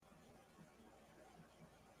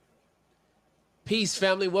Peace,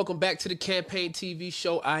 family. Welcome back to the Campaign TV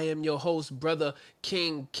show. I am your host, Brother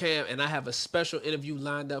King Cam, and I have a special interview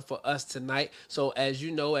lined up for us tonight. So, as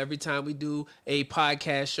you know, every time we do a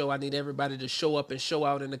podcast show, I need everybody to show up and show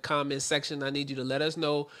out in the comment section. I need you to let us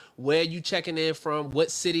know where you checking in from,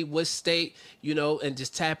 what city, what state, and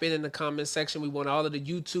just tap in the comment section. We want all of the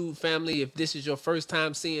YouTube family, if this is your first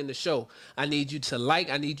time seeing the show, I need you to like,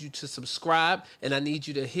 I need you to subscribe, and I need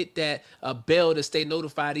you to hit that bell to stay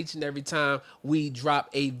notified each and every time we drop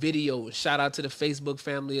a video. Shout out to the Facebook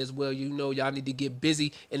family as well. Y'all need to get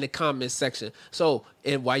busy in the comment section. So,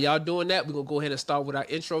 and while y'all doing that, we're going to go ahead and start with our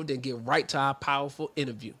intro, then get right to our powerful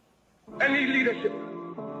interview. Any leadership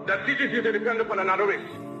that teaches you to depend upon another race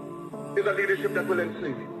is a leadership that will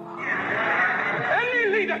enslave you. Any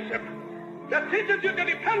leadership that teaches you to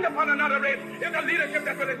depend upon another race is a leadership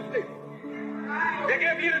that will enslave you. They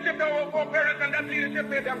gave leadership to our foreparents, and that leadership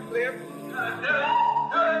made them slaves.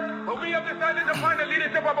 But we have decided to find a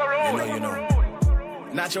leadership of our own.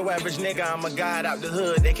 Not your average nigga, I'm a guy out the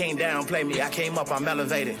hood. They can't downplay me. I came up, I'm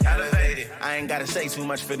elevated. I ain't gotta say too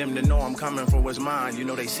much for them to know I'm coming for what's mine. You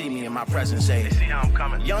know they see me in my presence, say they see how I'm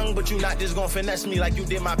coming. Young, but you not just gonna finesse me like you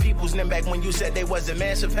did my peoples. Then back when you said they was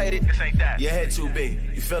emancipated. This ain't that. Your head too big,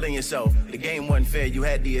 you feeling yourself. The game wasn't fair, you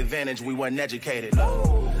had the advantage, we wasn't educated.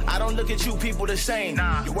 I don't look at you people the same.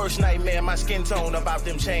 Nah. Your worst nightmare, my skin tone about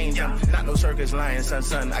them chains. Yeah. Not no circus lion,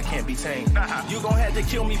 son, I can't be tamed. You gon' have to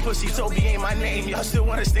kill me, pussy, Toby ain't my name. Y'all still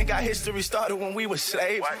want us think our history started when we were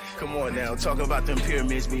slaves? What? Come on now, talk about them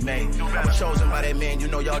pyramids we made. I'm chosen by that man, you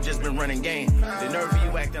know y'all just been running game. The nerve of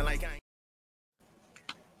you acting like I ain't.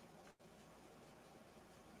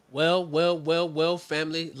 Well,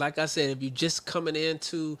 family. Like I said, if you're just coming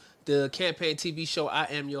into the Campaign TV show, I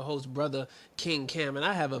am your host, Brother King Cam, and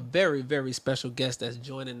I have a very, very special guest that's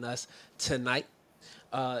joining us tonight.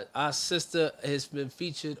 Our sister has been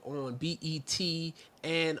featured on BET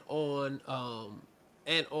and on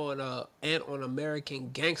American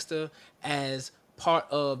Gangster as part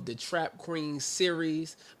of the Trap Queen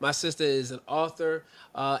series. My sister is an author,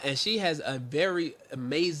 and she has a very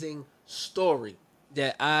amazing story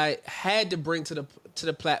that I had to bring to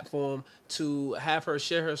the platform to have her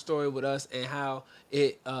share her story with us and how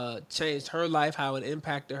it changed her life, how it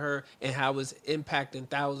impacted her, and how it's impacting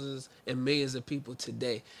thousands and millions of people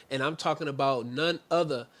today. And I'm talking about none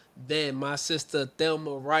other than my sister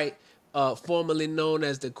Thelma Wright, formerly known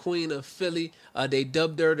as the Queen of Philly. They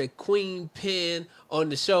dubbed her the Queenpin on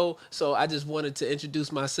the show. So I just wanted to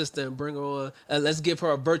introduce my sister and bring her on. Let's give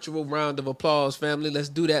her a virtual round of applause, family. Let's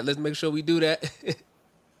do that. Let's make sure we do that.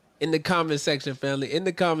 In the comment section, family. In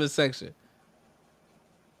the comment section.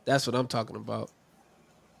 That's what I'm talking about.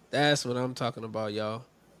 That's what I'm talking about, y'all.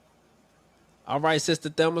 All right, Sister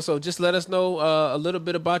Thelma. So just let us know a little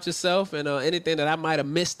bit about yourself and anything that I might have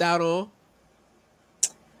missed out on.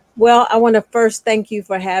 Well, I want to first thank you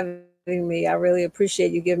for having me. I really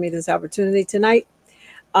appreciate you giving me this opportunity tonight.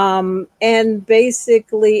 And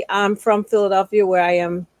basically, I'm from Philadelphia, where I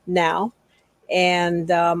am now. And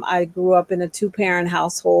I grew up in a 2-parent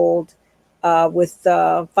household with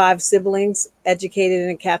 5 siblings, educated in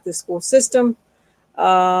a Catholic school system,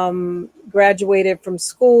 graduated from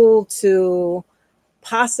school to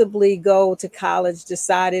possibly go to college,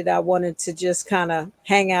 decided I wanted to just kind of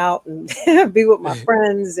hang out and be with my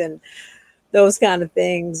friends and those kind of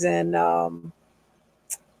things. And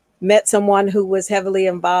met someone who was heavily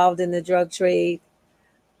involved in the drug trade,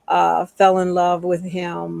 fell in love with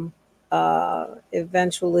him.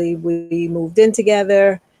 Eventually we moved in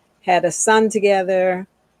together, had a son together,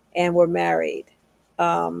 and were married.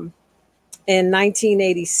 In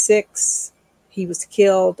 1986, he was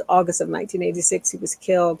killed. August of 1986, he was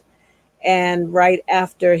killed. And right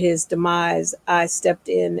after his demise, I stepped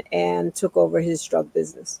in and took over his drug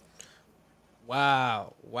business.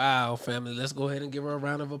 Wow, family. Let's go ahead and give her a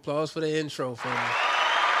round of applause for the intro, family.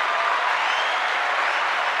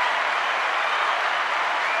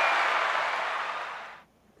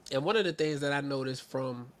 And one of the things that I noticed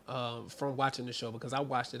from watching the show, because I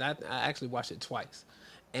watched it, I actually watched it twice.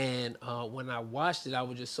 And when I watched it, I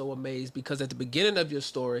was just so amazed because at the beginning of your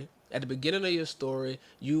story,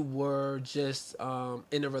 you were just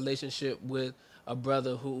in a relationship with a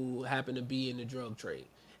brother who happened to be in the drug trade.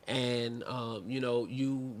 And,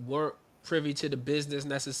 you weren't privy to the business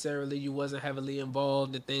necessarily. You wasn't heavily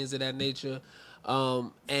involved in things of that nature.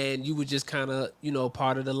 And you were just kind of,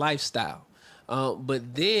 part of the lifestyle.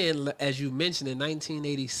 But then, as you mentioned, in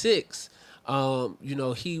 1986,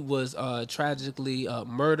 he was tragically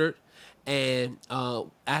murdered. And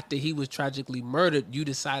after he was tragically murdered, you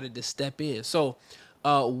decided to step in. So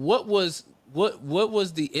what was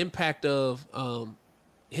the impact of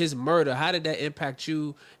his murder, how did that impact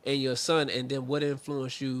you and your son, and then what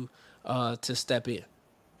influenced you to step in?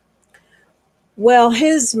 Well,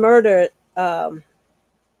 his murder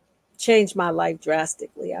changed my life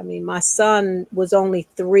drastically. I mean, my son was only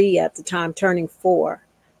 3 at the time, turning 4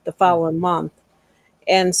 the following month.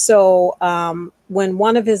 And so when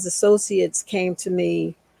one of his associates came to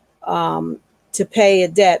me to pay a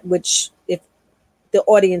debt, which if the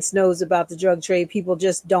audience knows about the drug trade, people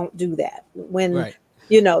just don't do that. When, Right.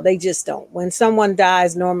 they just don't. When someone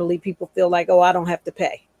dies, normally people feel like, oh, I don't have to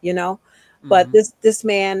pay. But Mm-hmm. this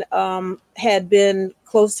man had been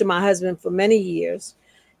close to my husband for many years.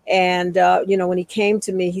 And, when he came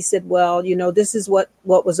to me, he said, well, this is what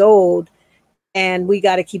was owed, and we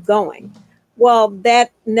got to keep going. Well,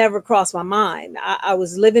 that never crossed my mind. I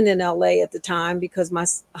was living in LA at the time because my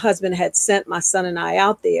husband had sent my son and I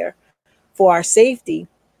out there for our safety.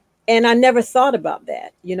 And I never thought about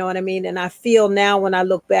that. You know what I mean? And I feel now when I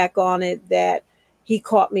look back on it that he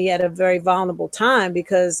caught me at a very vulnerable time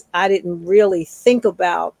because I didn't really think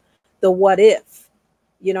about the what if.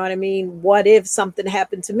 You know what I mean? What if something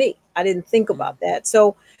happened to me? I didn't think Mm-hmm. about that.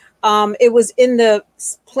 So it was in the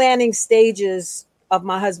planning stages of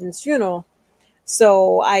my husband's funeral.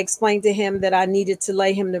 So I explained to him that I needed to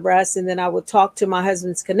lay him to rest, and then I would talk to my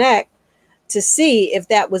husband's connect to see if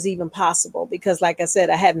that was even possible. Because, like I said,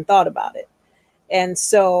 I hadn't thought about it. And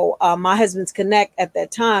so my husband's connect at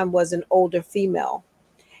that time was an older female.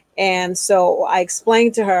 And so I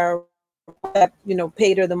explained to her that,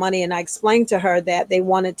 paid her the money. And I explained to her that they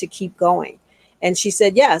wanted to keep going. And she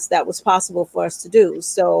said, yes, that was possible for us to do.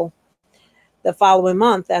 So the following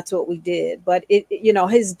month, that's what we did. But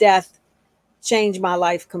his death changed my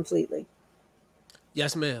life completely.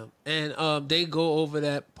 Yes, ma'am. And they go over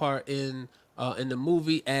that part in the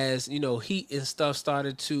movie as heat and stuff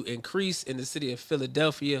started to increase in the city of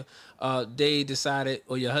Philadelphia. They decided,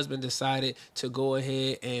 or your husband decided, to go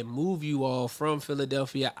ahead and move you all from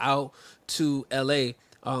Philadelphia out to L.A.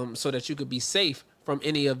 So that you could be safe from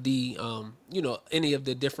any of the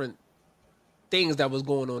different things that was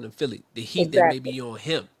going on in Philly, the heat that may Exactly. be on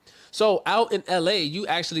him. So out in LA, you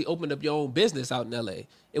actually opened up your own business out in LA.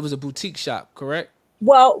 It was a boutique shop, correct?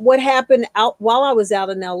 Well, what happened out while I was out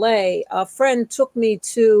in LA, a friend took me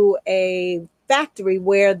to a factory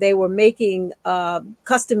where they were making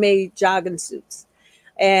custom made jogging suits.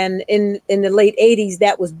 And in the late 80s,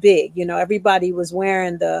 that was big. Everybody was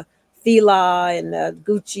wearing the Fila and the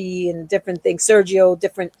Gucci and different things, Sergio,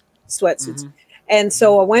 different sweatsuits. Mm-hmm. And Mm-hmm.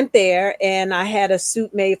 so I went there and I had a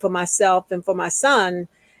suit made for myself and for my son.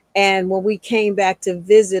 And when we came back to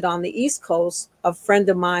visit on the East Coast, a friend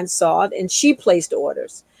of mine saw it and she placed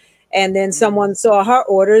orders. And then Mm. someone saw her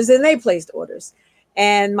orders and they placed orders.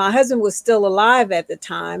 And my husband was still alive at the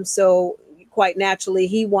time. So quite naturally,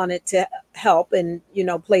 he wanted to help and,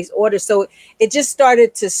 place orders. So it just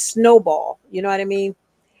started to snowball. You know what I mean?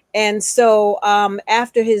 And so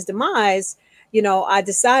after his demise, I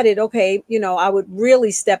decided, okay, I would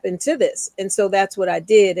really step into this. And so that's what I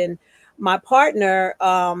did. And my partner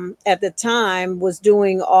at the time was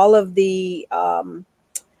doing all of the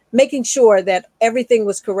making sure that everything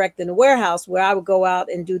was correct in the warehouse where I would go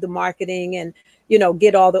out and do the marketing and,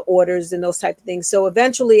 get all the orders and those type of things. So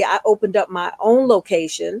eventually I opened up my own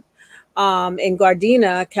location in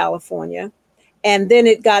Gardena, California. And then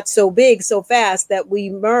it got so big so fast that we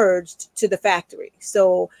merged to the factory.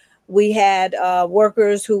 So we had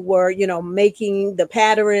workers who were, making the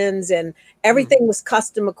patterns, and Mm-hmm. everything was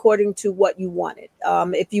custom according to what you wanted.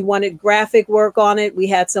 If you wanted graphic work on it, we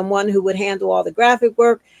had someone who would handle all the graphic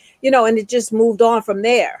work, and it just moved on from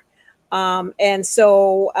there. And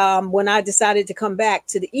so when I decided to come back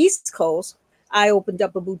to the East Coast, I opened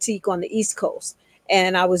up a boutique on the East Coast.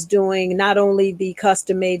 And I was doing not only the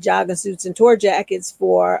custom made jogging suits and tour jackets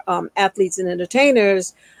for athletes and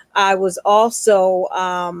entertainers, I was also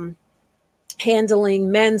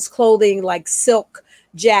handling men's clothing like silk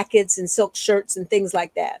jackets and silk shirts and things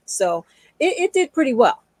like that. So it did pretty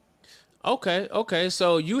well. Okay, okay.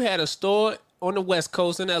 So you had a store on the West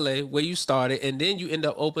Coast in LA where you started, and then you end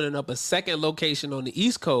up opening up a second location on the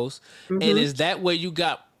East Coast. And Hmm. is that where you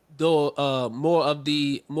got more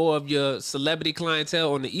of your celebrity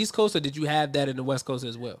clientele on the East Coast, or did you have that in the West Coast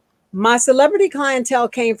as well? My celebrity clientele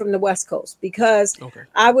came from the West Coast because Okay.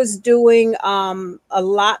 I was doing a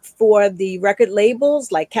lot for the record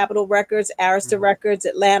labels like Capitol Records, Arista Hmm. Records,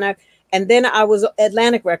 Atlantic, and then I was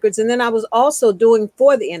Atlantic Records, and then I was also doing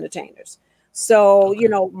for the entertainers. So, Okay.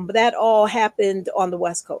 that all happened on the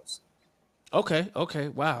West Coast. Okay, okay,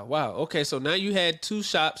 wow, wow. Okay, so now you had two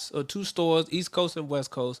shops or two stores, East Coast and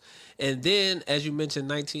West Coast, and then, as you mentioned,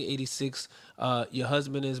 1986, your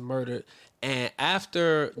husband is murdered, and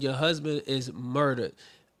after your husband is murdered,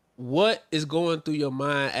 what is going through your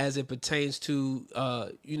mind as it pertains to,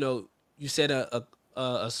 you said a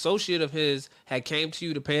associate of his had came to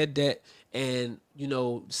you to pay a debt, and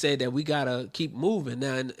said that we gotta keep moving.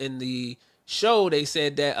 Now, in the show, they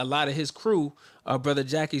said that a lot of his crew, brother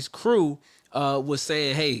Jackie's crew, was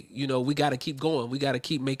saying, "Hey, we got to keep going. We got to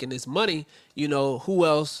keep making this money. Who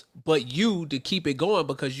else but you to keep it going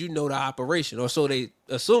because you know the operation, or so they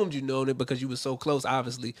assumed you know it because you were so close,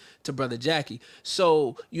 obviously, to brother Jackie.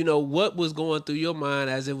 So, what was going through your mind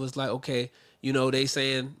as it was like, okay, they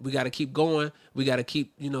saying we got to keep going. We got to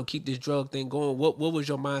keep, keep this drug thing going. What was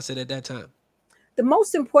your mindset at that time? The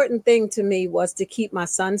most important thing to me was to keep my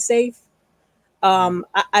son safe.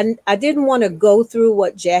 I didn't want to go through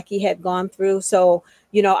what Jackie had gone through. So,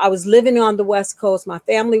 I was living on the West Coast. My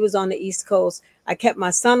family was on the East Coast. I kept my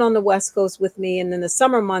son on the West Coast with me. And in the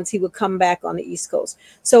summer months, he would come back on the East Coast.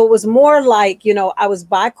 So it was more like, I was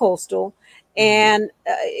bi-coastal, and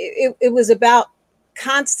it was about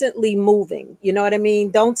constantly moving. You know what I mean?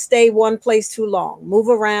 Don't stay one place too long, move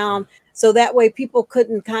around. So that way people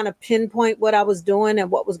couldn't kind of pinpoint what I was doing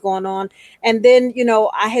and what was going on. And then,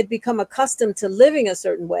 I had become accustomed to living a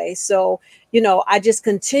certain way. So, I just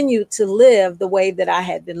continued to live the way that I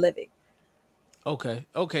had been living. Okay.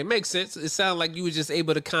 Okay. Makes sense. It sounded like you were just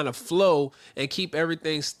able to kind of flow and keep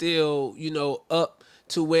everything still, up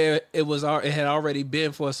to where it had already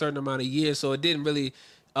been for a certain amount of years. So it didn't really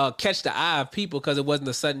catch the eye of people because it wasn't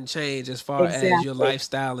a sudden change as far as your Exactly.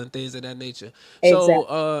 lifestyle and things of that nature.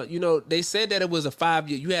 So, Exactly. they said that it was a 5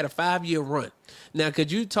 year, you had a 5 year run. Now, could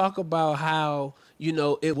you talk about how,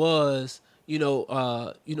 it was,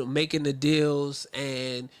 making the deals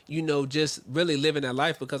and, just really living that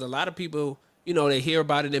life? Because a lot of people, they hear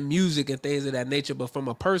about it in music and things of that nature, but from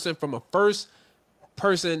a first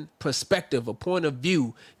person perspective, a point of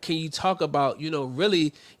view, can you talk about,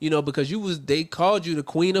 really, because they called you the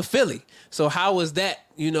Queen of Philly. So how was that,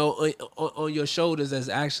 on your shoulders as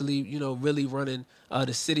actually, really running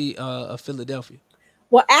the city of Philadelphia?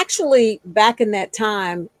 Well, actually, back in that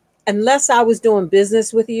time, unless I was doing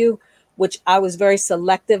business with you, which I was very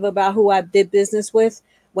selective about who I did business with,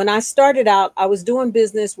 when I started out, I was doing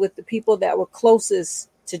business with the people that were closest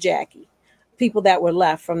to Jackie, people that were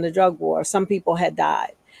left from the drug war. Some people had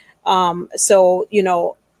died. So,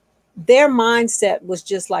 their mindset was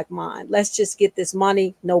just like mine. Let's just get this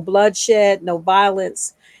money, no bloodshed, no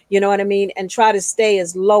violence, you know what I mean? And try to stay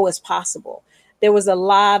as low as possible. There was a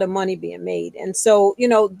lot of money being made. And so,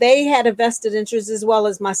 they had a vested interest as well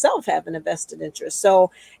as myself having a vested interest. So,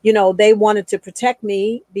 they wanted to protect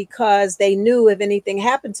me because they knew if anything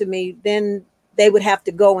happened to me, then they would have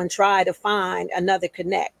to go and try to find another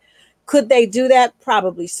connect. Could they do that?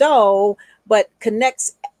 Probably so. But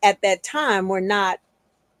connects at that time were not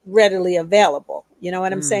readily available. You know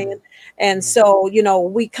what I'm saying? And so,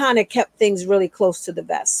 we kind of kept things really close to the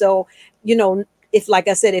vest. So, if, like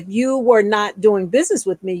I said, if you were not doing business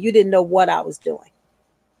with me, you didn't know what I was doing.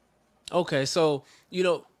 Okay, so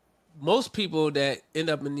most people that end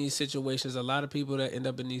up in these situations, a lot of people that end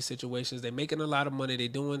up in these situations, they're making a lot of money,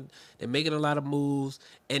 they're making a lot of moves,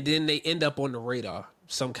 and then they end up on the radar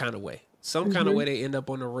some kind of way. Some kind of Hmm. way they end up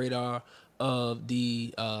on the radar of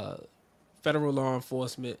the federal law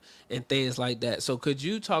enforcement and things like that. So could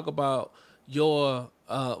you talk about your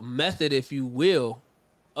method, if you will,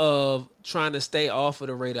 of trying to stay off of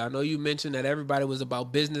the radar? I know you mentioned that everybody was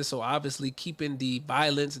about business, so obviously keeping the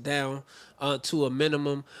violence down to a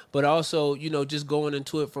minimum, but also, just going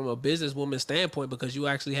into it from a businesswoman standpoint because you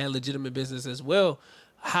actually had legitimate business as well.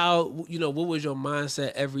 How, what was your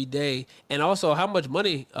mindset every day, and also how much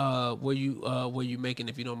money were you making,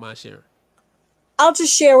 if you don't mind sharing? I'll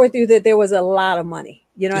just share with you that there was a lot of money.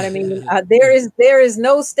 You know what I mean? There is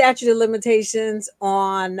no statute of limitations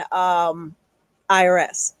on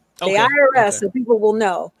IRS. The Okay, IRS, okay, so people will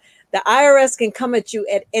know, the IRS can come at you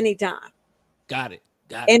at any time. got it,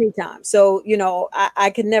 got it. Anytime. So, I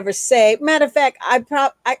can never say, matter of fact, I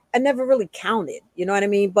never really counted, you know what I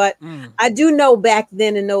mean? But I do know back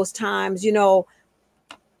then in those times,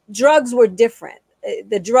 drugs were different.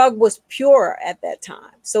 The drug was pure at that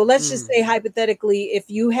time. So let's just say hypothetically, if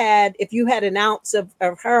you had an ounce of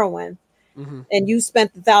heroin and you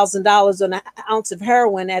spent $1,000 on an ounce of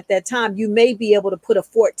heroin at that time, you may be able to put a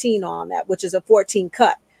 14 on that, which is a 14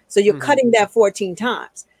 cut. So you're cutting that 14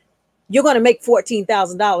 times. You're going to make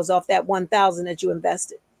 $14,000 off that 1,000 that you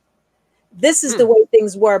invested. This is the way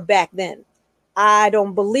things were back then. I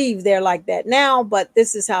don't believe they're like that now, but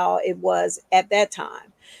this is how it was at that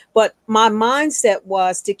time. But my mindset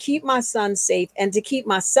was to keep my son safe and to keep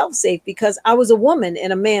myself safe because I was a woman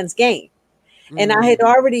in a man's game. And I had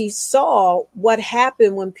already saw what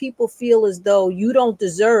happened when people feel as though you don't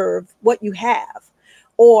deserve what you have.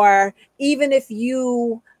 Or even if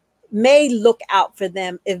you may look out for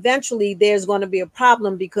them, eventually there's going to be a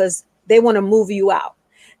problem because they want to move you out.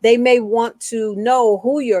 They may want to know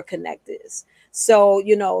who your connect is. So,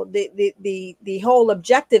 the whole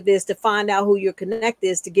objective is to find out who your connect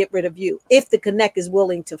is to get rid of you, if the connect is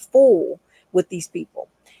willing to fool with these people.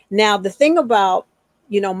 Now, the thing about,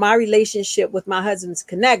 my relationship with my husband's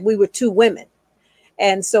connect, we were two women.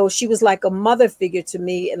 And so she was like a mother figure to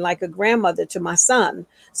me and like a grandmother to my son.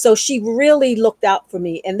 So she really looked out for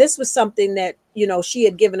me. And this was something that, she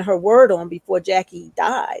had given her word on before Jackie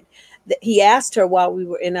died. That he asked her while we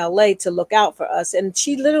were in LA to look out for us. And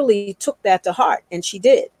she literally took that to heart, and she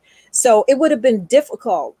did. So it would have been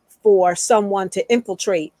difficult for someone to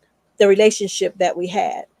infiltrate the relationship that we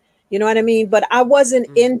had. You know what I mean? But I wasn't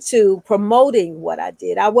into promoting what I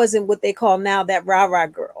did. I wasn't what they call now that rah-rah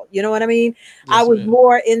girl. You know what I mean? I Yes, was ma'am.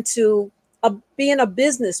 more into being a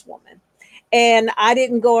businesswoman. And I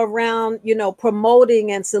didn't go around,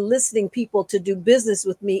 promoting and soliciting people to do business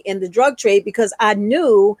with me in the drug trade because I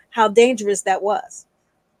knew how dangerous that was.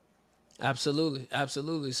 Absolutely,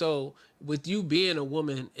 absolutely. So, with you being a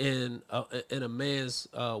woman in a man's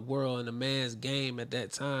world, in a man's game at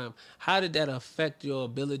that time, how did that affect your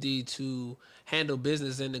ability to handle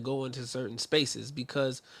business and to go into certain spaces?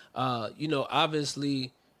 Because,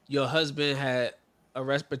 obviously, your husband had a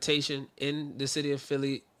reputation in the city of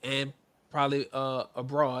Philly and probably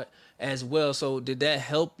abroad as well. So, did that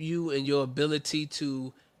help you in your ability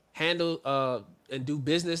to handle and do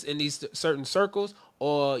business in these certain circles,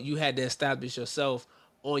 or you had to establish yourself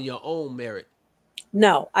on your own merit?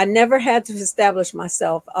 No, I never had to establish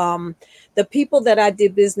myself. The people that I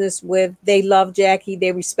did business with, they loved Jackie,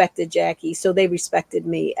 they respected Jackie, so they respected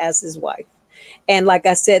me as his wife. And like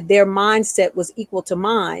I said, their mindset was equal to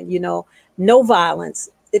mine, no violence.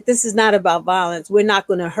 This is not about violence. We're not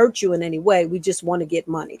going to hurt you in any way. We just want to get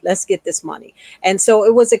money. Let's get this money. And so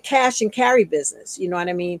it was a cash and carry business. You know what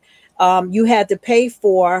I mean? You had to pay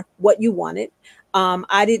for what you wanted.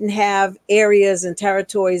 I didn't have areas and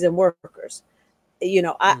territories and workers.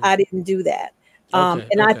 I didn't do that. Okay,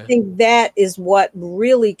 And I okay. think that is what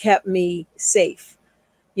really kept me safe.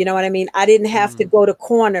 You know what I mean? I didn't have to go to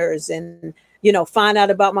corners and, find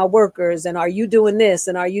out about my workers and are you doing this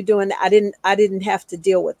and are you doing that? I didn't have to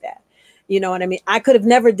deal with that. You know what I mean? I could have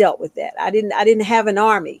never dealt with that. I didn't have an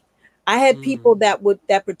army. I had people that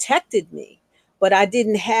protected me, but I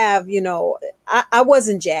didn't have, I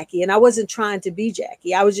wasn't Jackie and I wasn't trying to be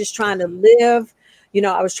Jackie. I was just trying to Okay. live.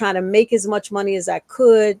 I was trying to make as much money as I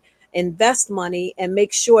could, invest money, and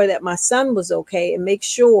make sure that my son was okay, and make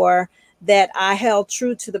sure that I held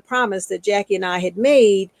true to the promise that Jackie and I had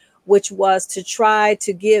made, which was to try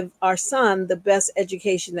to give our son the best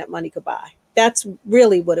education that money could buy. That's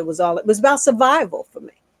really what it was all. It was about survival for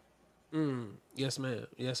me. Yes, ma'am.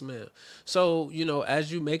 Yes, ma'am. So,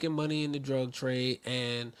 as you making money in the drug trade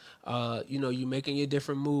and, you making your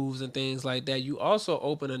different moves and things like that, you also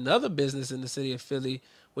open another business in the city of Philly,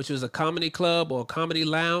 which was a comedy club or a comedy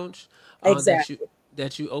lounge that you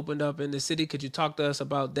Exactly. opened up in the city. Could you talk to us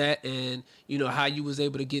about that and, how you was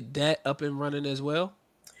able to get that up and running as well?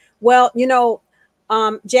 Well,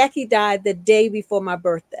 Jackie died the day before my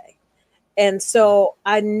birthday. And so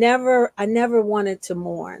I never wanted to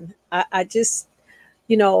mourn. I just,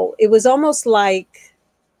 it was almost like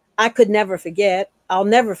I could never forget. I'll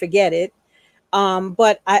never forget it.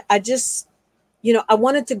 But I just, I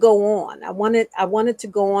wanted to go on. I wanted to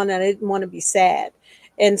go on, and I didn't want to be sad.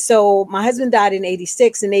 And so my husband died in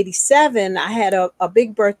 86. In 87, I had a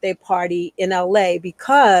big birthday party in LA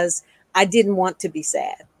because I didn't want to be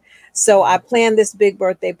sad. So I planned this big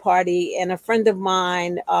birthday party, and a friend of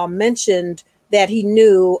mine mentioned that he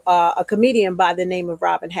knew a comedian by the name of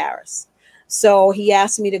Robin Harris. So he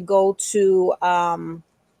asked me to go to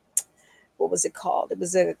what was it called? It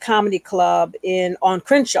was a comedy club in on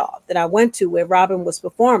Crenshaw that I went to where Robin was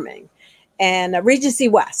performing, and Regency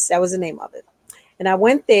West. That was the name of it. And I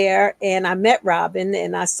went there and I met Robin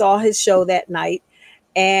and I saw his show that night.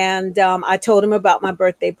 And I told him about my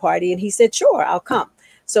birthday party, and he said, "Sure, I'll come."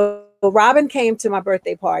 So Robin came to my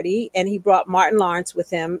birthday party, and he brought Martin Lawrence with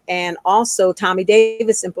him, and also Tommy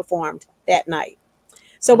Davidson performed that night.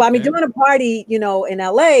 So by me Okay. doing a party, in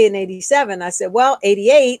LA in 87, I said, well,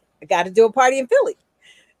 88, I got to do a party in Philly.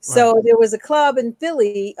 Right. So there was a club in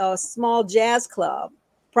Philly, a small jazz club,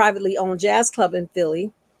 privately owned jazz club in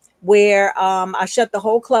Philly where I shut the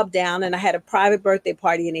whole club down and I had a private birthday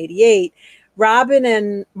party in '88. Robin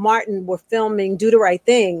and Martin were filming Do the Right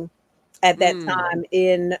Thing at that time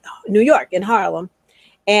in New York, in Harlem.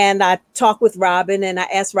 And I talked with Robin and I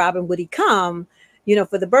asked Robin, would he come,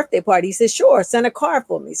 for the birthday party? He said, sure, send a car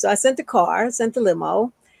for me. So I sent the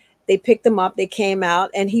limo. They picked him up, they came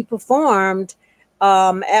out, and he performed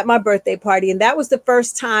at my birthday party. And that was the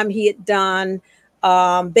first time he had done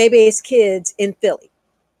Bebe's Kids in Philly.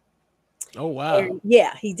 Oh, wow. And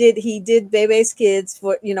yeah, he did Bebe's Kids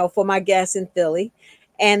for my guests in Philly.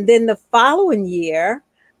 And then the following year,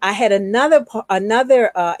 I had another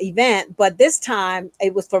event, but this time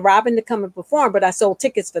it was for Robin to come and perform, but I sold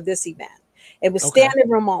tickets for this event. It was standing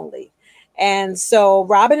room only. And so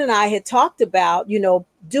Robin and I had talked about,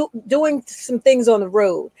 doing some things on the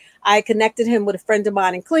road. I connected him with a friend of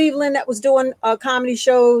mine in Cleveland that was doing comedy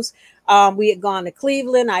shows. We had gone to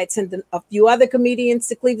Cleveland. I had sent a few other comedians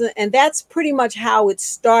to Cleveland. And that's pretty much how it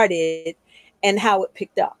started and how it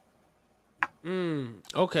picked up.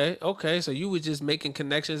 Okay. So you were just making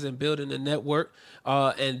connections and building a network,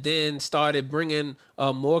 and then started bringing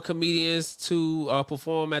more comedians to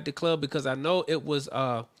perform at the club, because I know it was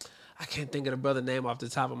I can't think of the brother name off the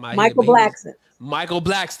top of my head. Michael Blackson. Michael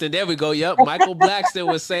Blackson. There we go. Yep. Michael Blackson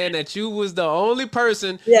was saying that you was the only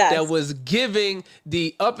person that was giving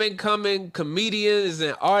the up and coming comedians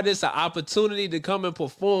and artists an opportunity to come and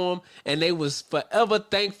perform. And they was forever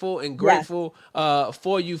thankful and grateful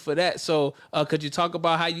for you for that. So could you talk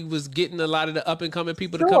about how you was getting a lot of the up and coming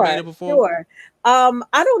people to come in and perform? Sure.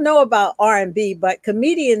 I don't know about R&B, but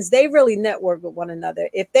comedians, they really network with one another.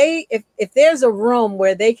 If there's a room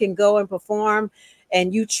where they can go and perform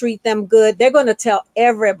and you treat them good, they're going to tell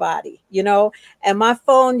everybody, and my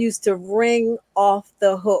phone used to ring off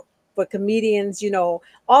the hook for comedians,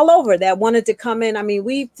 all over that wanted to come in. I mean,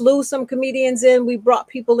 we flew some comedians in. We brought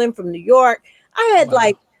people in from New York. I had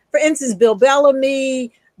for instance, Bill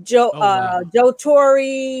Bellamy, Joe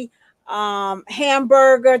Torre,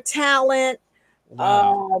 Hamburger Talent,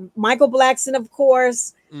 Michael Blackson, of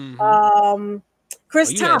course,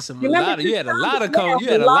 Chris Thompson. You had a lot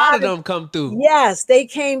of them come through. Yes, they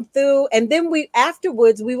came through, and then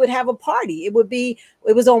afterwards we would have a party. It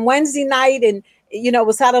was on Wednesday night, and it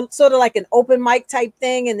was sort of like an open mic type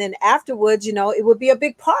thing, and then afterwards, it would be a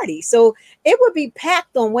big party. So it would be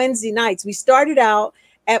packed on Wednesday nights. We started out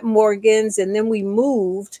at Morgan's, and then we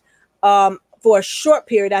moved for a short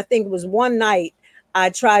period. I think it was one night. I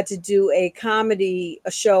tried to do a comedy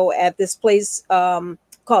show at this place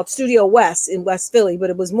called Studio West in West Philly, but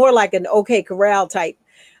it was more like an OK Corral type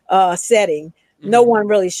setting. No one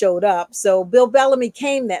really showed up. So Bill Bellamy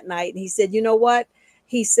came that night, and he said, you know what?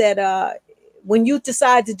 He said, when you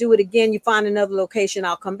decide to do it again, you find another location,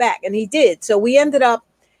 I'll come back. And he did. So we ended up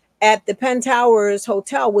at the Penn Towers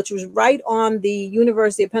Hotel, which was right on the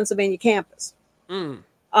University of Pennsylvania campus.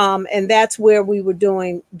 And that's where we were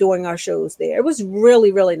doing our shows there. It was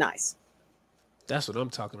really, really nice. That's what I'm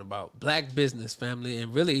talking about. Black business, family,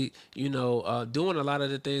 and really, doing a lot of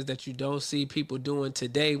the things that you don't see people doing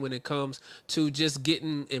today when it comes to just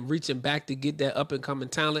getting and reaching back to get that up and coming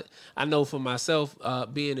talent. I know for myself,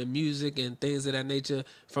 being in music and things of that nature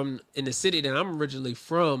from in the city that I'm originally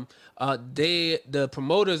from, the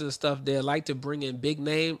promoters and stuff, they like to bring in big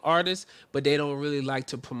name artists, but they don't really like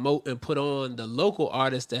to promote and put on the local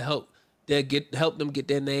artists to help them get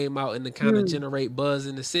their name out and to kind of generate buzz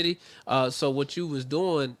in the city. So what you was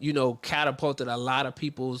doing, catapulted a lot of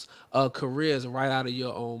people's careers right out of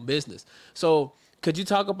your own business. So could you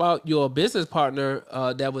talk about your business partner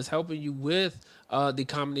that was helping you with the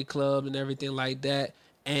comedy club and everything like that?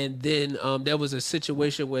 And then there was a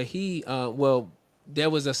situation where there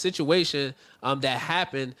was a situation that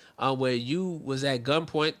happened where you was at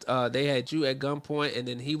gunpoint. They had you at gunpoint, and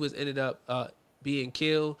then he ended up being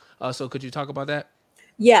killed. So could you talk about that?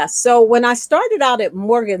 Yeah. So when I started out at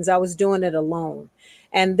Morgan's, I was doing it alone.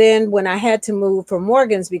 And then when I had to move from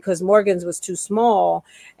Morgan's because Morgan's was too small,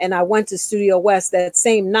 and I went to Studio West that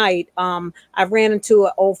same night, I ran into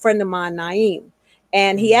an old friend of mine, Naeem,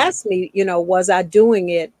 and he asked me, was I doing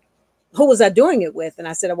it? Who was I doing it with? And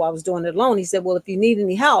I said, well, I was doing it alone. He said, well, if you need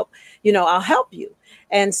any help, I'll help you.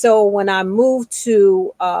 And so when I moved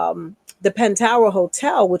to the Penn Tower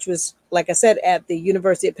Hotel, which was, like I said, at the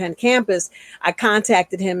University of Penn campus, I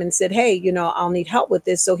contacted him and said, hey, I'll need help with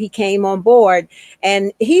this. So he came on board,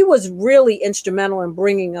 and he was really instrumental in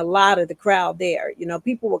bringing a lot of the crowd there.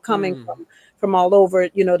 People were coming from all over,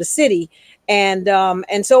 the city. And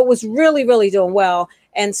so it was really, really doing well.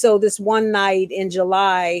 And so this one night in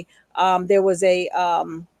July, there was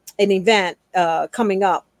an event coming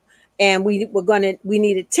up. and we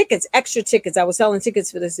needed tickets, extra tickets. I was selling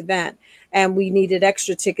tickets for this event, and we needed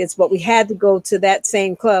extra tickets, but we had to go to that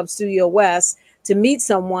same club, Studio West, to meet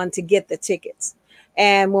someone to get the tickets.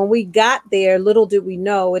 And when we got there, little did we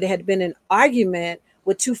know it had been an argument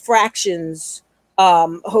with two fractions,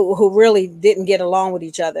 who really didn't get along with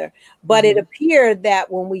each other. But it appeared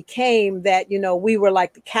that when we came, that we were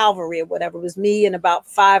like the cavalry or whatever. It was me and about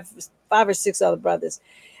five or six other brothers.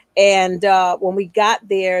 And when we got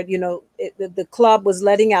there, the club was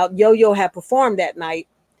letting out. Yo-Yo had performed that night,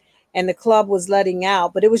 and the club was letting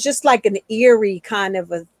out. But it was just like an eerie kind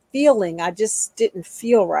of a feeling. I just didn't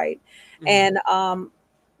feel right. And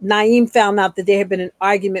Naeem found out that there had been an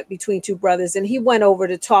argument between two brothers, and he went over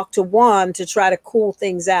to talk to one to try to cool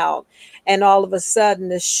things out. And all of a sudden,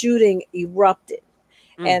 the shooting erupted,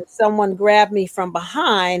 and someone grabbed me from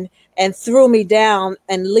behind and threw me down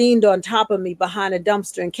and leaned on top of me behind a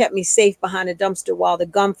dumpster and kept me safe behind a dumpster while the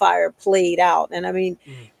gunfire played out. And I mean,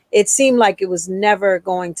 it seemed like it was never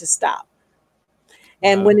going to stop.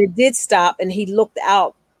 And when it did stop and he looked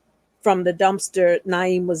out from the dumpster,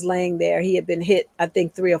 Naeem was laying there. He had been hit, I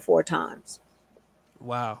think, 3 or 4 times.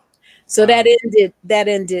 Wow. So that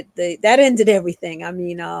ended everything. I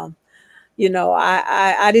mean, I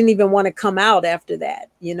didn't even want to come out after that.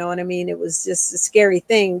 You know what I mean? It was just a scary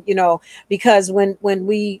thing, because when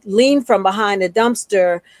we leaned from behind the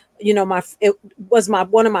dumpster, it was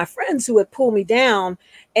one of my friends who had pulled me down,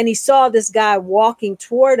 and he saw this guy walking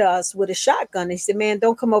toward us with a shotgun. He said, "Man,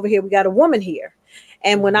 don't come over here. We got a woman here."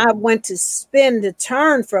 And when I went to spin to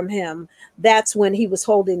turn from him, that's when he was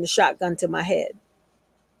holding the shotgun to my head.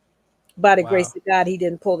 By the grace of God, he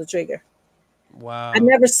didn't pull the trigger. Wow. I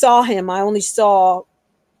never saw him. I only saw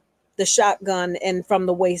the shotgun, and from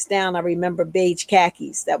the waist down, I remember beige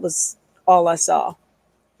khakis. That was all I saw.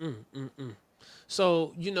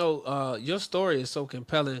 So, your story is so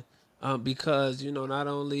compelling, because, not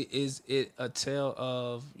only is it a tale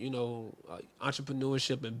of,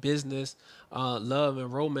 entrepreneurship and business, love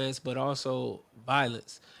and romance, but also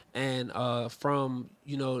violence. And from,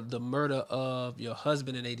 the murder of your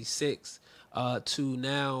husband in 86, to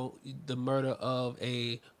now the murder of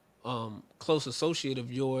a close associate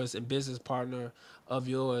of yours and business partner of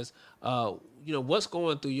yours, what's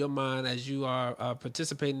going through your mind as you are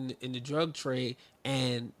participating in the drug trade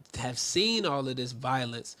and have seen all of this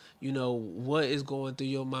violence? What is going through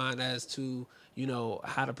your mind as to,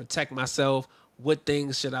 how to protect myself? What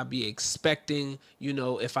things should I be expecting?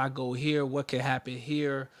 If I go here, what could happen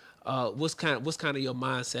here? What's kind of your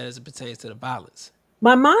mindset as it pertains to the violence?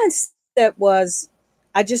 My mindset was,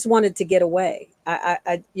 I just wanted to get away.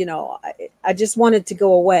 I just wanted to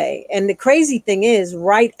go away. And the crazy thing is,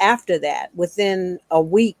 right after that, within a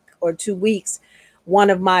week or 2 weeks, one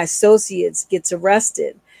of my associates gets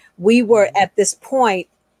arrested. We were at this point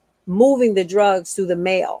moving the drugs through the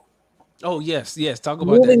mail. Oh, yes. Talk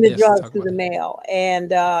about Moving that. the drugs through the mail. And,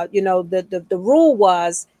 the rule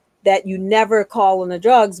was that you never call on the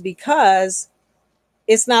drugs because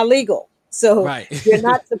it's not legal. So Right. you're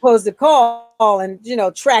not supposed to call and,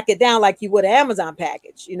 track it down like you would an Amazon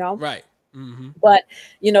package, Right. But,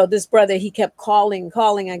 this brother, he kept calling.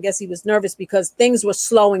 I guess he was nervous because things were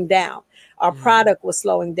slowing down. Our product was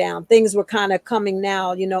slowing down. Things were kind of coming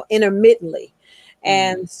now, intermittently.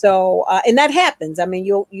 And so, and that happens. I mean,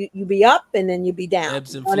 you be up and then you be down.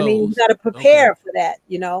 Ebbs and You know what I mean? You flows. got to prepare Okay. for that,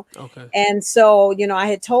 Okay. And so, I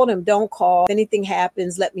had told him, don't call. If anything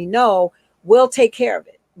happens, let me know. We'll take care of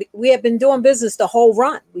it. We had been doing business the whole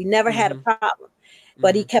run. We never had a problem.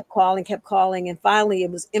 But he kept calling. And finally,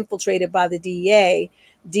 it was infiltrated by the DEA.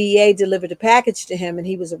 DEA delivered a package to him, and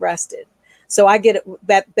he was arrested. So I get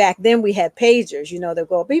it. Back then, we had pagers. They'll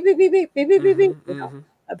go beep, beep, beep, beep, beep, beep, beep, beep.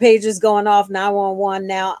 A pager's going off, 911.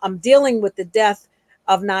 Now I'm dealing with the death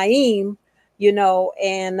of Naeem,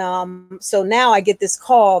 and so now I get this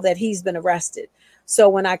call that he's been arrested. So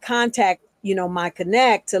when I contact, my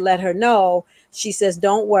connect to let her know, she says,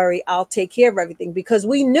 "Don't worry, I'll take care of everything," because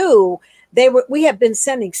we knew we had been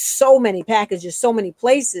sending so many packages, so many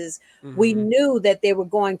places. We knew that they were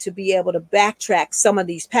going to be able to backtrack some of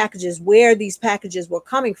these packages, where these packages were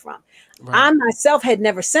coming from. Right. I myself had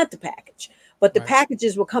never sent the package, but the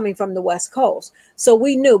packages were coming from the West Coast. So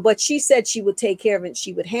we knew, but she said she would take care of it and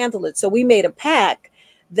she would handle it. So we made a pact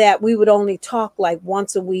that we would only talk like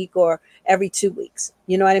once a week or every 2 weeks.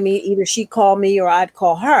 You know what I mean? Either she called me or I'd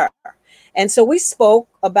call her. And so we spoke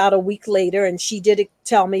about a week later, and she did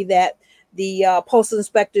tell me that the postal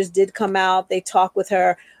inspectors did come out. They talked with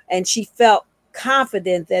her, and she felt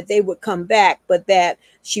confident that they would come back, but that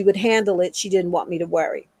she would handle it. She didn't want me to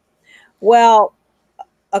worry. Well,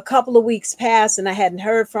 a couple of weeks passed, and I hadn't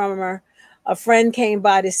heard from her. a friend came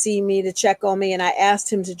by to see me, to check on me, and I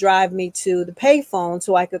asked him to drive me to the payphone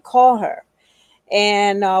so I could call her.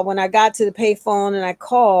 And when I got to the payphone and I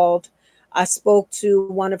called, I spoke to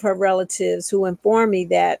one of her relatives who informed me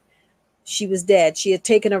that she was dead. She had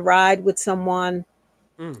taken a ride with someone,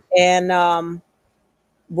 Mm. and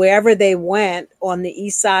wherever they went on the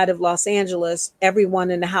east side of Los Angeles,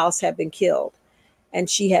 everyone in the house had been killed, and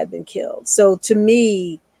she had been killed. So to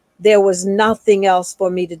me, there was nothing else for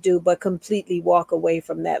me to do but completely walk away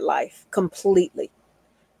from that life. Completely.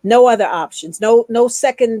 No other options. No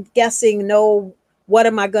second guessing. No, what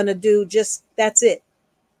am I going to do? Just that's it.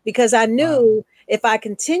 Because I Wow. knew if I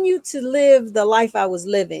continued to live the life I was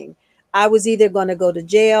living, I was either going to go to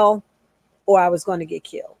jail or I was going to get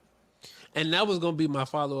killed. And that was going to be my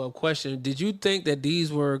follow up question. Did you think that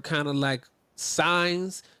these were kind of like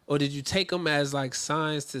signs, or did you take them as like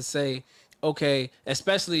signs to say, okay,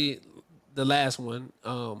 especially the last one,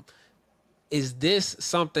 is this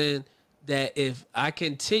something that if I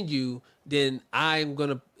continue, then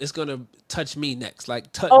it's gonna touch me next, like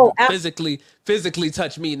Oh, physically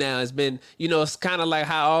touch me now. It's been, it's kind of like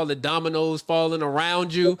how all the dominoes falling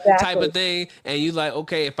around you type exactly. of thing, and you like,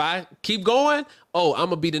 okay, if I keep going, oh, I'm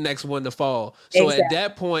gonna be the next one to fall. Exactly.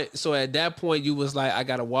 At that point, you was like, I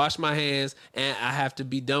gotta wash my hands and I have to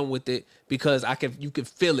be done with it because you could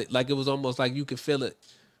feel it, like it was almost like you could feel it.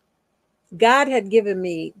 God had given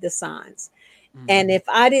me the signs. Mm. And if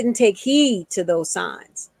I didn't take heed to those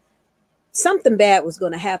signs, something bad was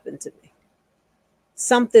going to happen to me.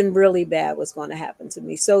 Something really bad was going to happen to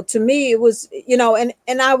me. So to me, it was,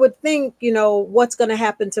 and I would think, what's going to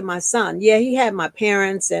happen to my son? Yeah, he had my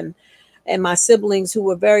parents and my siblings who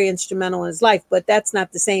were very instrumental in his life, but that's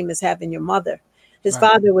not the same as having your mother. His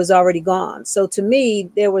Right. father was already gone. So to me,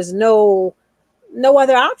 there was no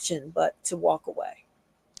other option but to walk away.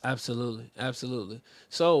 Absolutely, absolutely.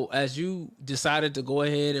 So as you decided to go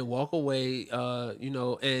ahead and walk away,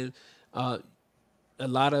 and uh, a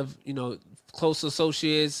lot of close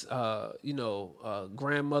associates,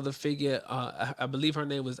 grandmother figure. I believe her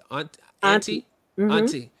name was Auntie. Auntie. Mm-hmm.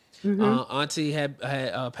 Auntie. Mm-hmm. Auntie had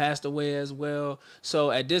passed away as well. So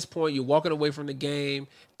at this point, you're walking away from the game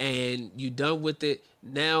and you're done with it.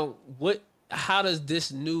 Now, what? How does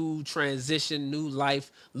this new transition, new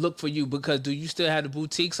life look for you? Because do you still have the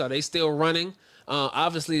boutiques? Are they still running?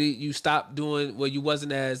 Obviously, you stopped doing you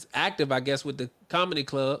wasn't as active, I guess, with the comedy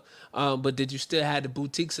club. But did you still have the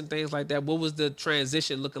boutiques and things like that? What was the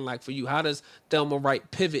transition looking like for you? How does Thelma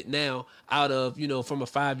Wright pivot now out of from a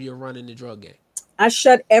 5 year run in the drug game? I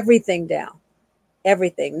shut everything down.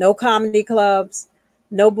 Everything. No comedy clubs,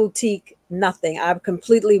 no boutique, nothing. I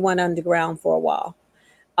completely went underground for a while.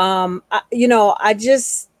 I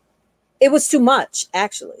just it was too much.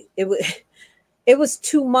 Actually, it was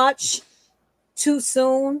too much too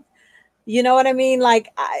soon. You know what I mean?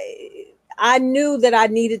 Like I knew that I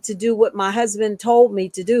needed to do what my husband told me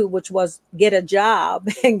to do, which was get a job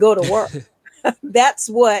and go to work. That's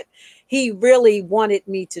what he really wanted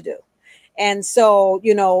me to do. And so,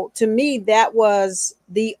 to me, that was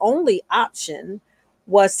the only option,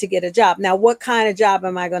 was to get a job. Now, what kind of job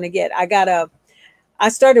am I going to get? I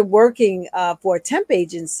started working for a temp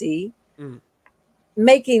agency, Mm,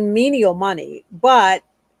 making menial money, but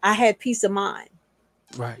I had peace of mind.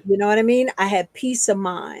 right. You know what I mean? I had peace of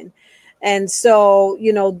mind. And so,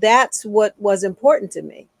 that's what was important to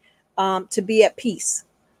me, to be at peace.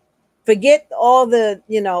 Forget all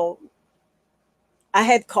I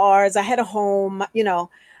had cars, I had a home,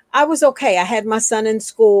 I was okay. I had my son in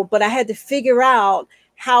school, but I had to figure out,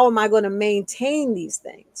 how am I going to maintain these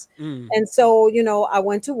things? Mm. And so, I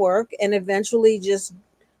went to work and eventually just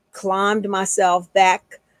climbed myself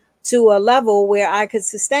back to a level where I could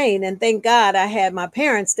sustain. And thank God I had my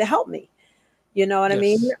parents to help me. You know what I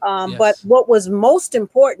mean? Yes. But Yes. what was most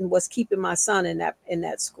important was keeping my son in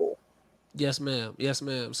that school. Yes, ma'am. Yes,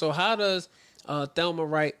 ma'am. So how does Thelma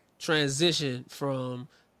Wright transition from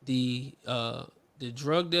the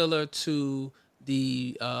drug dealer to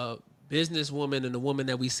the businesswoman and the woman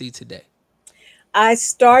that we see today? I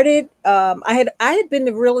started. I had been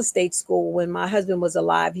to real estate school when my husband was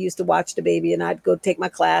alive. He used to watch the baby, and I'd go take my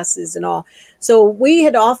classes and all. So we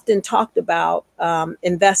had often talked about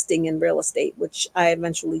investing in real estate, which I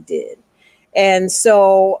eventually did. And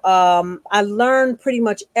so I learned pretty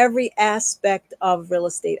much every aspect of real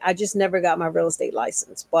estate. I just never got my real estate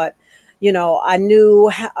license, but I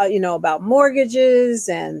knew about mortgages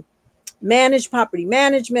and managed property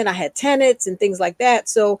management. I had tenants and things like that.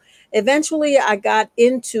 So eventually I got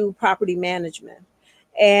into property management.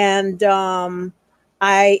 And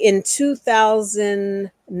I, in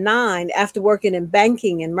 2000, 2009, after working in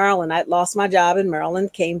banking in Maryland, I'd lost my job in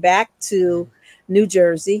Maryland, came back to New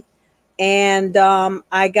Jersey, and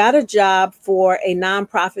I got a job for a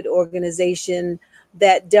nonprofit organization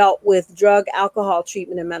that dealt with drug, alcohol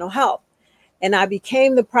treatment, and mental health. And I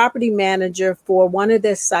became the property manager for one of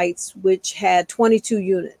their sites, which had 22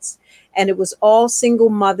 units. And it was all single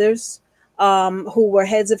mothers who were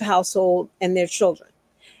heads of household and their children.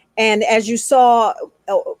 And as you saw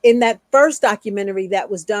in that first documentary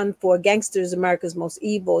that was done for Gangsters, America's Most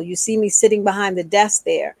Evil, you see me sitting behind the desk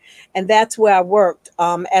there. And that's where I worked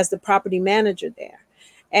as the property manager there.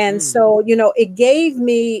 And so, it gave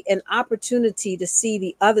me an opportunity to see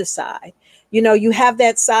the other side. You have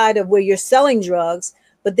that side of where you're selling drugs,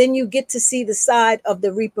 but then you get to see the side of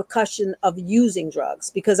the repercussion of using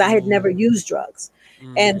drugs, because I had never used drugs.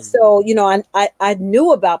 And so, I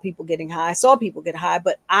knew about people getting high. I saw people get high,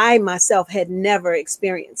 but I myself had never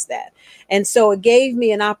experienced that. And so it gave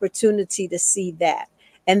me an opportunity to see that.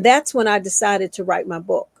 And that's when I decided to write my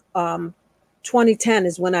book. 2010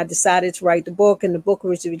 is when I decided to write the book, and the book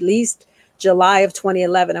was released July of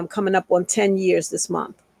 2011. I'm coming up on 10 years this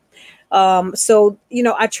month. So,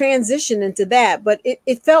 I transitioned into that, but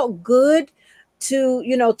it felt good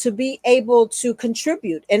to be able to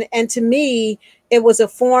contribute. And to me, it was a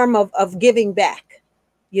form of giving back.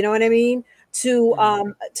 You know what I mean? To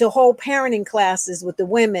hold parenting classes with the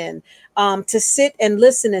women, to sit and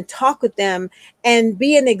listen and talk with them and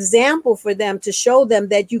be an example for them, to show them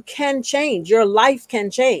that you can change, your life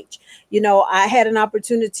can change. I had an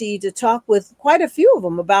opportunity to talk with quite a few of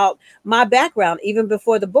them about my background, even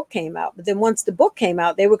before the book came out. But then once the book came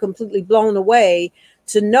out, they were completely blown away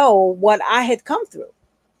to know what I had come through.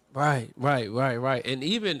 Right. And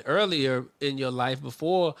even earlier in your life,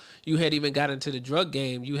 before you had even got into the drug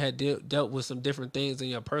game, you had dealt with some different things in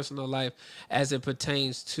your personal life as it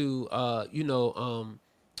pertains to,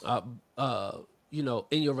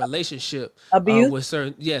 in your relationship Abuse. with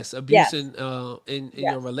certain, yes, abuse Yes. in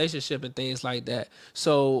Yes. your relationship and things like that.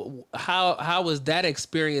 So how was that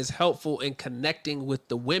experience helpful in connecting with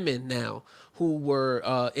the women now who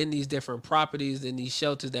were in these different properties, in these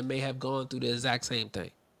shelters that may have gone through the exact same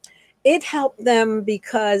thing? It helped them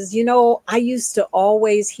because, I used to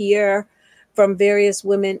always hear from various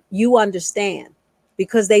women, you understand,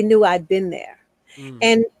 because they knew I'd been there.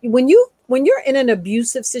 And when you're in an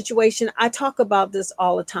abusive situation, I talk about this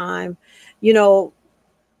all the time, you know,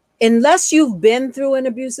 unless you've been through an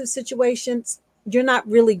abusive situation, you're not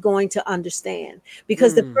really going to understand,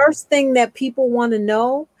 because the first thing that people want to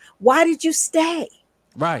know, why did you stay?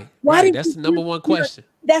 Why Right. did That's you the number do, one question.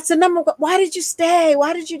 that's the number one. Why did you stay?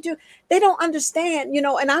 Why did you do? They don't understand,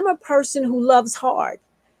 and I'm a person who loves hard.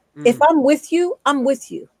 If I'm with you, I'm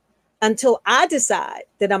with you until I decide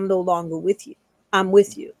that I'm no longer with you. I'm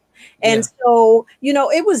with you. And Yeah. so,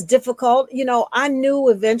 it was difficult. I knew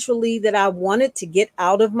eventually that I wanted to get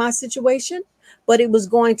out of my situation, but it was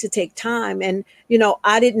going to take time. And,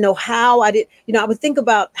 I didn't know how. I would think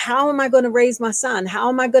about, how am I going to raise my son? How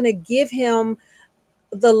am I going to give him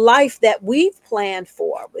the life that we've planned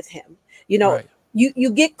for with him? You know, Right. you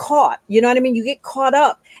get caught, you know what I mean? You get caught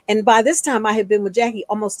up. And by this time I had been with Jackie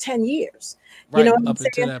almost 10 years. You know Right. what I'm Up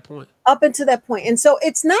until saying? that point. Up until that point. And so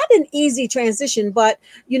it's not an easy transition, but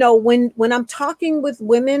when I'm talking with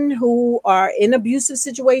women who are in abusive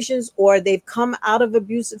situations, or they've come out of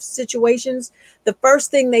abusive situations, the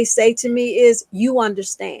first thing they say to me is, you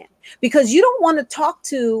understand. Because you don't want to talk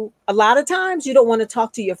to, a lot of times you don't want to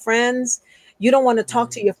talk to your friends, you don't want to talk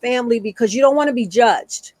to your family, because you don't want to be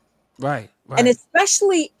judged. Right. And Right.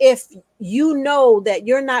 especially if you know that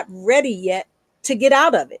you're not ready yet to get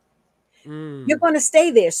out of it, you're going to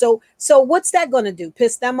stay there. So what's that going to do?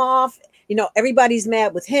 Piss them off? Everybody's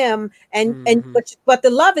mad with him, and but the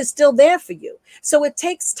love is still there for you. So it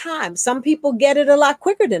takes time. Some people get it a lot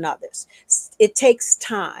quicker than others. It takes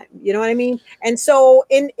time. You know what I mean? And so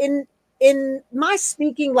in my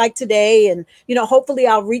speaking like today, and hopefully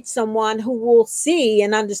I'll reach someone who will see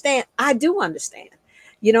and understand. I do understand.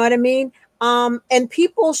 You know what I mean? And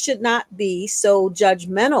people should not be so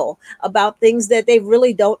judgmental about things that they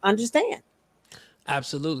really don't understand.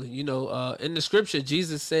 Absolutely. In the scripture,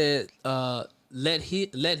 Jesus said, let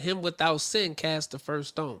him without sin cast the first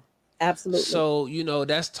stone. Absolutely. So,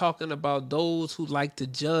 that's talking about those who like to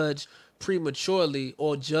judge prematurely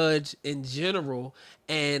or judge in general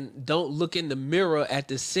and don't look in the mirror at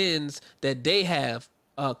the sins that they have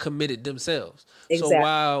committed themselves. So Exactly.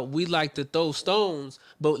 while we like to throw stones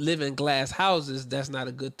but live in glass houses, that's not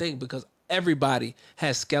a good thing, because everybody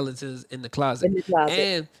has skeletons in the closet. In the closet.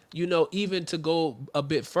 And even to go a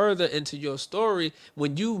bit further into your story,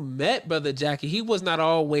 when you met Brother Jackie, he was not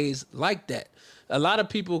always like that. A lot of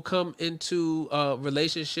people come into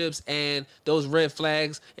relationships and those red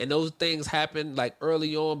flags and those things happen like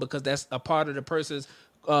early on because that's a part of the person's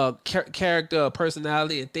character,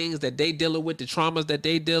 personality, and things that they dealing with, the traumas that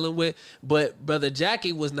they dealing with. But Brother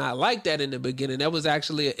Jackie was not like that in the beginning. That was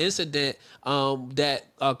actually an incident that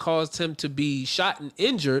caused him to be shot and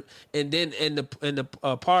injured, and then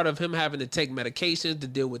the part of him having to take medications to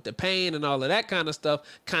deal with the pain and all of that kind of stuff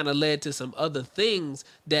kind of led to some other things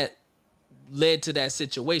that led to that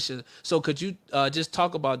situation. So could you just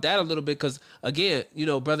talk about that a little bit? Because again,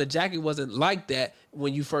 Brother Jackie wasn't like that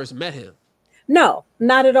when you first met him. No,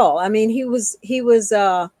 not at all. I mean, he was,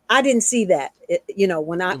 I didn't see that,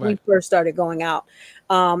 when we first started going out.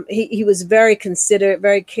 He was very considerate,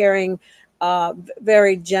 very caring,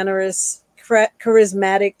 very generous,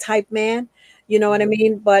 charismatic type man. You know what I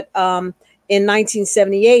mean? But in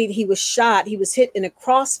 1978, he was shot. He was hit in a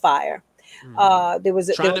crossfire. There was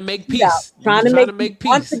trying to make peace. Trying to make peace.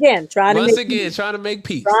 Once again, trying to make peace.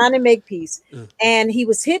 Trying to make peace. And he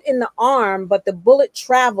was hit in the arm, but the bullet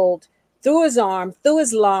traveled through his arm, through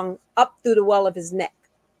his lung, up through the well of his neck.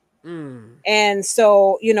 And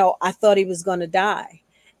so, I thought he was going to die.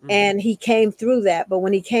 And he came through that. But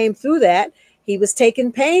when he came through that, he was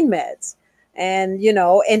taking pain meds. And,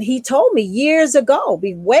 and he told me years ago,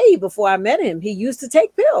 way before I met him, he used to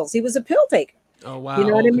take pills. He was a pill taker. Oh, wow. You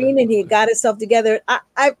know what I mean? And he got himself together.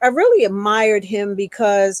 I really admired him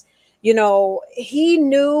because, he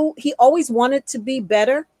knew he always wanted to be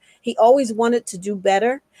better. He always wanted to do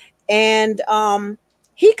better. And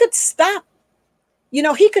he could stop.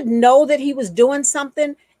 He could know that he was doing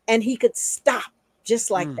something and he could stop just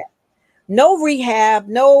like that. No rehab,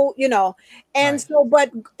 no, And so,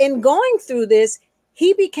 but in going through this,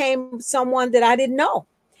 he became someone that I didn't know.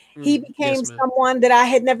 He became someone that I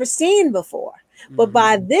had never seen before. But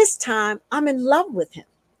by this time, I'm in love with him.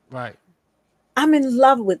 Right. I'm in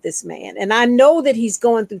love with this man. And I know that he's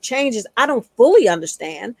going through changes. I don't fully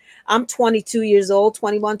understand. I'm 22 years old,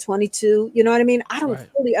 21, 22. You know what I mean? I don't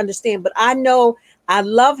fully understand, but I know I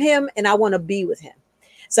love him and I want to be with him.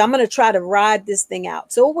 So I'm going to try to ride this thing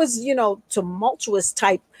out. So it was, tumultuous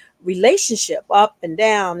type relationship, up and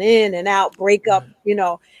down, in and out, breakup,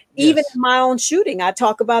 even in my own shooting. I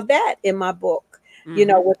talk about that in my book.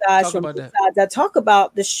 With Eyes from Both Sides. I talk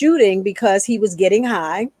about the shooting because he was getting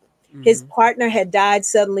high. His partner had died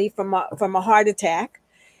suddenly from a heart attack,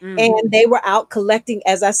 and they were out collecting.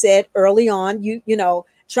 As I said early on,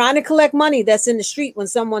 trying to collect money that's in the street when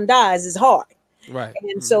someone dies is hard. Right.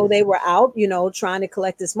 And so they were out, trying to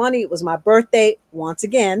collect this money. It was my birthday once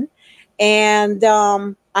again, and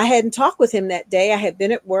I hadn't talked with him that day. I had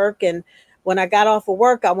been at work, and when I got off of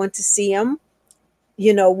work, I went to see him.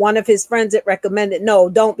 One of his friends had recommended, no,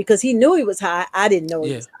 don't, because he knew he was high. I didn't know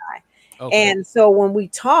he was high. Okay. And so when we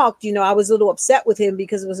talked, I was a little upset with him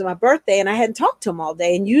because it was my birthday and I hadn't talked to him all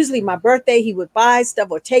day. And usually my birthday, he would buy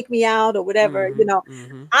stuff or take me out or whatever.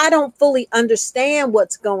 I don't fully understand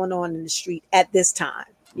what's going on in the street at this time.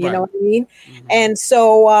 You know what I mean? And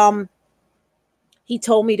so he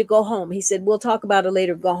told me to go home. He said, we'll talk about it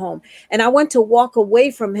later, go home. And I went to walk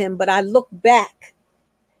away from him, but I looked back,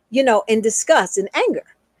 in disgust and anger,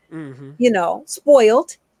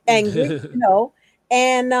 spoiled, angry,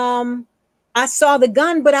 and I saw the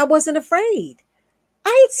gun, but I wasn't afraid.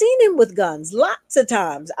 I had seen him with guns lots of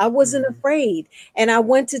times. I wasn't afraid. And I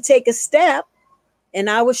went to take a step and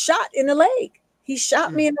I was shot in the leg. He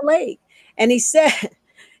shot me in the leg. And he said,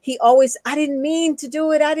 I didn't mean to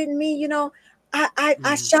do it. I didn't mean,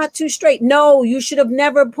 I shot too straight. No, you should have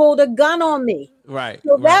never pulled a gun on me. Right.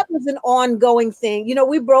 So that was an ongoing thing.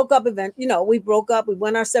 We broke up we broke up. We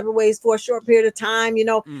went our separate ways for a short period of time,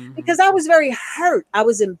 because I was very hurt. I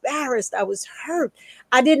was embarrassed. I was hurt.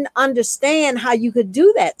 I didn't understand how you could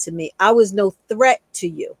do that to me. I was no threat to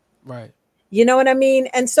you. Right. You know what I mean?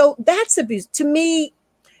 And so that's abuse. To me,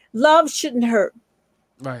 love shouldn't hurt.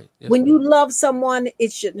 Right. Yes, when you love someone,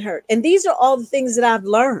 it shouldn't hurt. And these are all the things that I've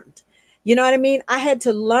learned. You know what I mean? I had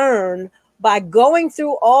to learn by going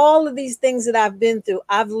through all of these things that I've been through.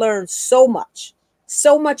 I've learned so much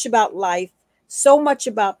about life, so much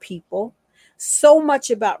about people, so much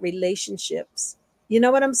about relationships. You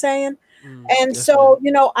know what I'm saying? And so,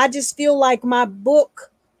 I just feel like my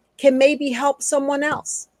book can maybe help someone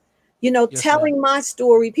else, telling my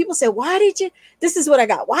story. People say, this is what I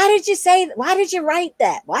got. Why did you write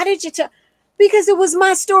that? Why did you tell? Because it was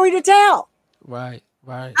my story to tell. Right.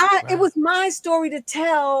 It was my story to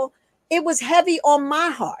tell. It was heavy on my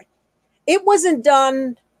heart. It wasn't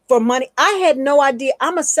done for money. I had no idea.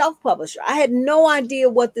 I'm a self-publisher. I had no idea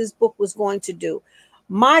what this book was going to do.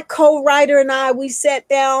 My co-writer and I, we sat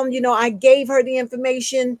down, I gave her the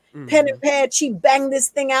information, pen and pad. She banged this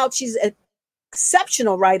thing out. She's an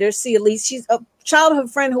exceptional writer. See, Elise, she's a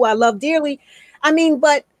childhood friend who I love dearly. I mean,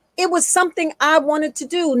 but it was something I wanted to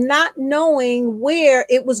do, not knowing where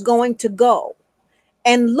it was going to go.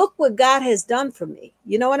 And look what God has done for me.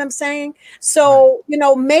 You know what I'm saying? So,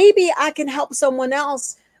 maybe I can help someone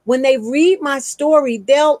else. When they read my story,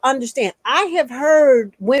 they'll understand. I have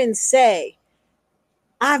heard women say,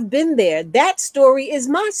 I've been there. That story is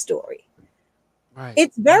my story. Right.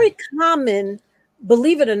 It's very common,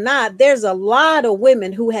 believe it or not, there's a lot of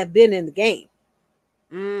women who have been in the game.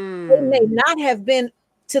 They may not have been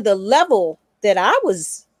to the level that I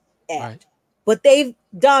was at, Right. but they've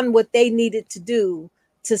done what they needed to do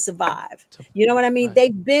to survive. You know what I mean? Right.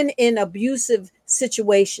 They've been in abusive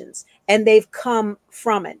situations and they've come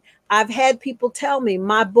from it. I've had people tell me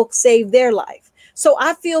my book saved their life. So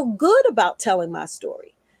I feel good about telling my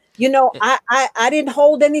story. I didn't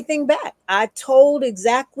hold anything back. I told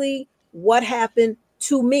exactly what happened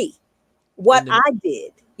to me, what I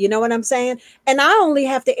did. You know what I'm saying? And I only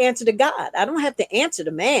have to answer to God. I don't have to answer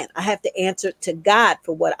to man. I have to answer to God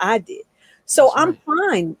for what I did. So That's I'm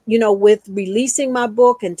right. fine, with releasing my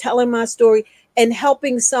book and telling my story and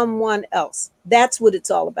helping someone else. That's what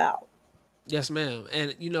it's all about. Yes, ma'am.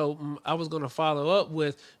 And I was going to follow up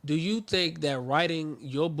with, do you think that writing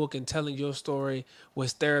your book and telling your story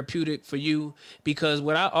was therapeutic for you? Because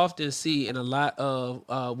what I often see in a lot of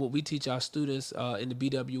what we teach our students in the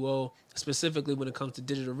BWO, specifically when it comes to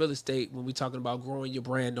digital real estate, when we're talking about growing your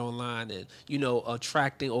brand online and,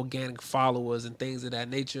 attracting organic followers and things of that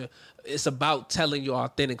nature, it's about telling your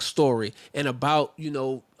authentic story and about,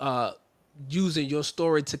 using your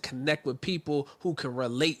story to connect with people who can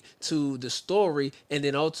relate to the story, and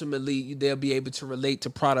then ultimately they'll be able to relate to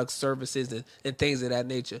products, services, and things of that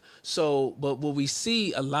nature. So, but what we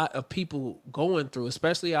see a lot of people going through,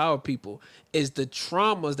 especially our people, is the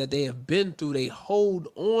traumas that they have been through. They hold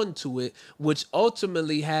on to it, which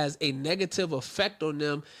ultimately has a negative effect on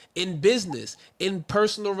them in business, in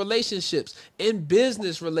personal relationships, in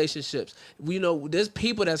business relationships. There's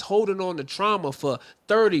people that's holding on to trauma for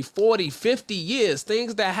 30, 40, 50 years,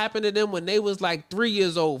 things that happened to them when they was like 3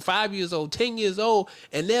 years old, 5 years old, 10 years old,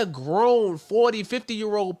 and they're grown 40,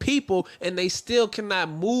 50-year-old people, and they still cannot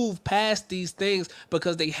move past these things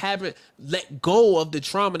because they haven't let go of the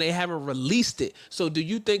trauma. They haven't released it. So do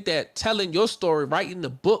you think that telling your story, writing the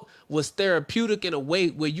book, was therapeutic in a way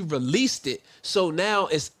where you released it, so now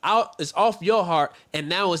it's out, it's off your heart, and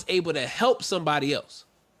now it's able to help somebody else?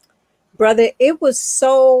 Brother, it was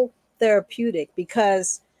so therapeutic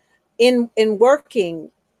because in working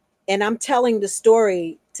and I'm telling the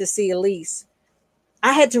story to see Elise,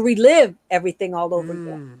 I had to relive everything all over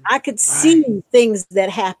again. I could Right. see things that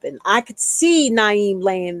happened. I could see Naeem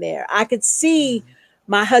laying there. I could see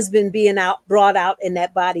my husband being brought out in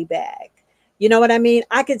that body bag. You know what I mean?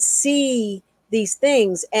 I could see these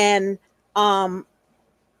things. And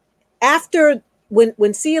after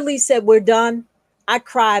when C. Elise said we're done, I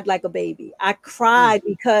cried like a baby. I cried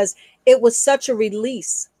because it was such a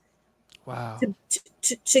release Wow.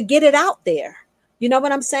 to get it out there. You know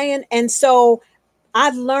what I'm saying? And so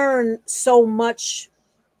I've learned so much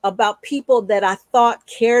about people that I thought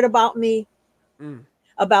cared about me,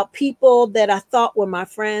 about people that I thought were my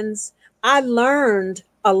friends. I learned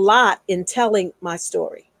a lot in telling my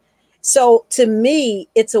story. So to me,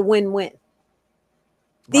 it's a win-win.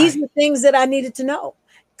 These Right. are things that I needed to know.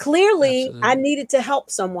 Clearly, I Absolutely. needed to help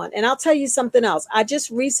someone. And I'll tell you something else. I just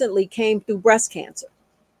recently came through breast cancer.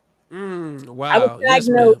 I was Wow. Yes,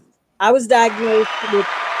 diagnosed. ma'am. I was diagnosed with.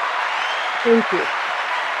 Thank you.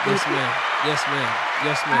 Thank Yes, you. ma'am. Yes, ma'am.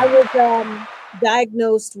 Yes, I ma'am. was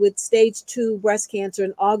diagnosed with stage 2 breast cancer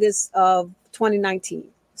in August of 2019.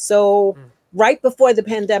 So right before the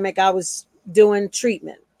pandemic, I was doing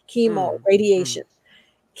treatment, chemo, radiation.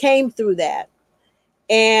 Came through that.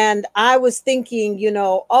 And I was thinking,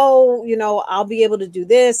 I'll be able to do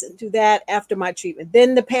this and do that after my treatment.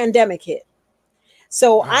 Then the pandemic hit.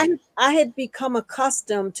 So I Right. I had become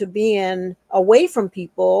accustomed to being away from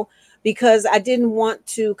people because I didn't want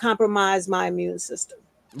to compromise my immune system.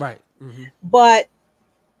 Right. But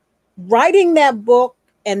writing that book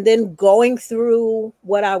and then going through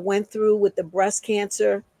what I went through with the breast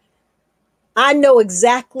cancer, I know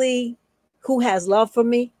exactly who has love for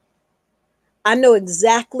me. I know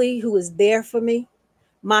exactly who is there for me.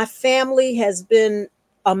 My family has been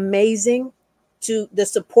amazing to the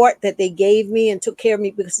support that they gave me and took care of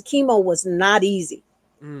me because chemo was not easy.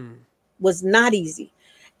 Was not easy.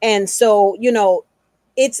 And so,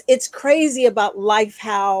 it's crazy about life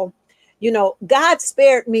how, God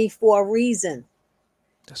spared me for a reason.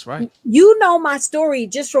 That's right. You know my story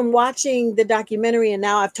just from watching the documentary, and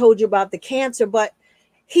now I've told you about the cancer, but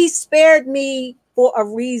he spared me for a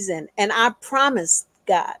reason. And I promised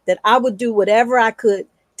God that I would do whatever I could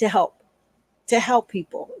to help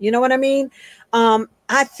people. You know what I mean?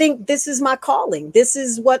 I think this is my calling. This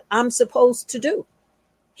is what I'm supposed to do.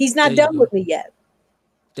 He's There not you done go. with me yet.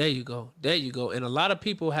 There you go. There you go. And a lot of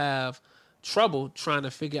people have trouble trying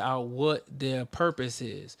to figure out what their purpose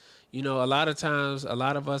is. You know, a lot of times, a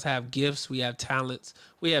lot of us have gifts, we have talents,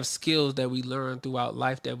 we have skills that we learn throughout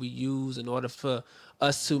life that we use in order for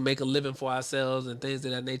us to make a living for ourselves and things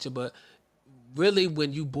of that nature. But really,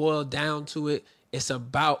 when you boil down to it, it's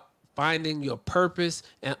about finding your purpose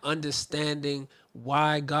and understanding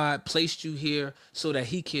why God placed you here so that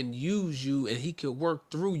he can use you and he can work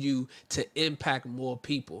through you to impact more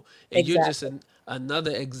people. And you're just Exactly.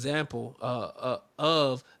 another example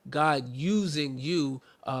of God using you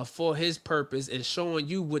for his purpose and showing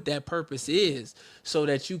you what that purpose is so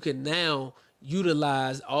that you can now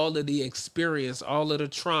utilize all of the experience, all of the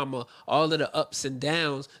trauma, all of the ups and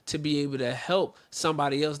downs to be able to help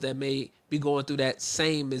somebody else that may be going through that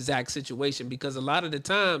same exact situation. Because a lot of the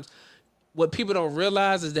times, what people don't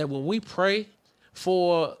realize is that when we pray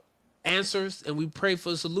for answers and we pray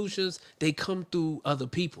for solutions, they come through other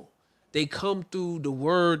people. They come through the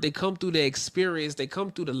word, they come through the experience, they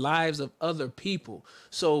come through the lives of other people.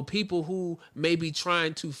 So people who may be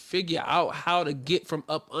trying to figure out how to get from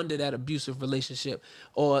up under that abusive relationship,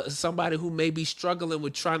 or somebody who may be struggling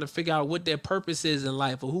with trying to figure out what their purpose is in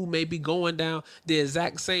life, or who may be going down the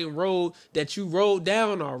exact same road that you rode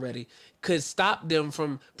down already, could stop them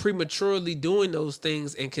from prematurely doing those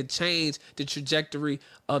things and could change the trajectory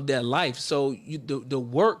of their life. So the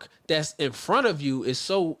work that's in front of you is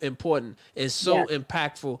so important, is so Yes.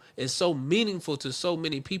 impactful, is so meaningful to so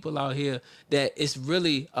many people out here that it's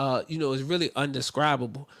really it's really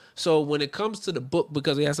undescribable. So when it comes to the book,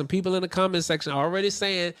 because we have some people in the comment section already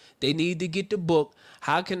saying they need to get the book.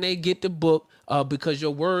 How can they get the book? Because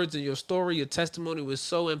your words and your story, your testimony was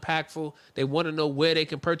so impactful. They want to know where they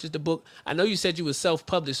can purchase the book. I know you said you were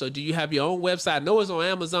self-published, so do you have your own website? I know it's on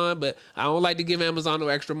Amazon, but I don't like to give Amazon no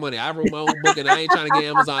extra money. I wrote my own book, and I ain't trying to give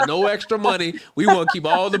Amazon no extra money. We want to keep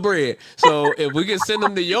all the bread. So if we can send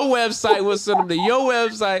them to your website, we'll send them to your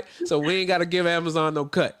website, so we ain't got to give Amazon no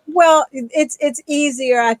cut. Well, it's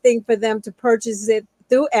easier, I think, for them to purchase it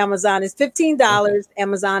through Amazon. It's Okay. $15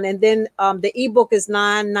 Amazon, and then the ebook is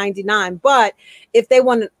 $9.99. But if they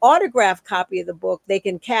want an autographed copy of the book, they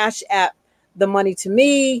can cash app the money to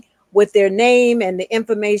me with their name and the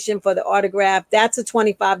information for the autograph. That's a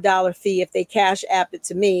 $25 fee if they cash app it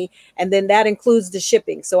to me, and then that includes the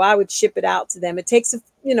shipping. So I would ship it out to them. It takes a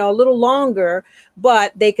little longer,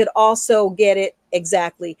 but they could also get it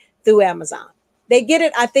exactly through Amazon. They get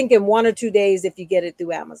it, I think, in 1 or 2 days if you get it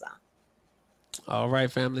through Amazon. All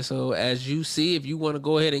right, family. So as you see, if you want to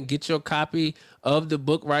go ahead and get your copy of the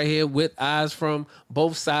book right here, With Eyes from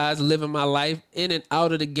Both Sides, Living My Life in and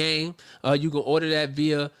Out of the Game, you can order that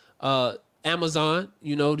via Amazon.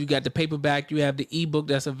 You know, you got the paperback, you have the ebook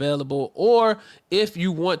that's available. Or if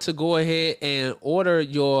you want to go ahead and order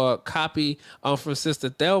your copy from Sister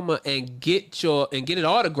Thelma and get it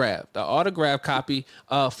autographed, the autograph copy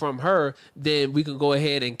from her, then we can go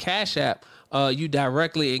ahead and cash app you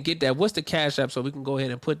directly and get that. What's the cash app so we can go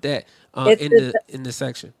ahead and put that It's in the the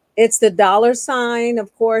section? it's the dollar sign,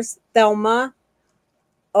 of course, Thelma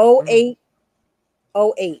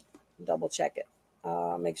 0808. Double check it.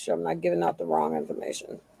 Make sure I'm not giving out the wrong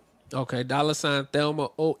information. Okay, dollar sign Thelma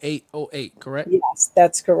 0808, correct? Yes,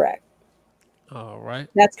 that's correct. All right.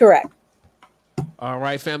 That's correct. All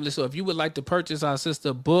right, family. So if you would like to purchase our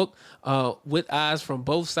sister book, With Eyes from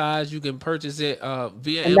Both Sides, you can purchase it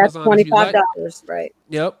via And that's Amazon if you like. $25, right?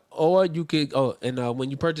 Yep. Or you could and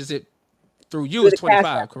when you purchase it through you, Through it's the cash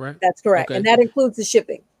 25, app. correct? That's correct. Okay. And that includes the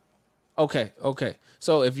shipping. Okay, okay.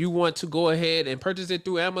 So if you want to go ahead and purchase it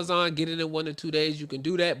through Amazon, get it in 1 or 2 days, you can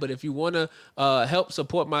do that. But if you want to help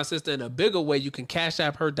support my sister in a bigger way, you can cash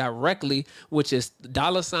app her directly, which is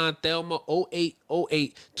dollar sign Thelma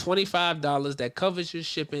 0808, $25. That covers your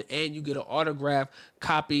shipping, and you get an autographed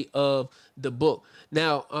copy of the book.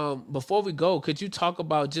 Now, before we go, could you talk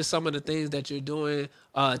about just some of the things that you're doing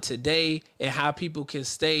today and how people can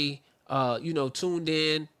stay tuned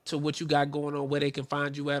in to what you got going on, where they can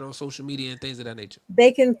find you at on social media and things of that nature?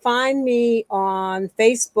 They can find me on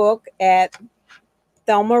Facebook at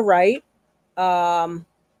Thelma Wright. Let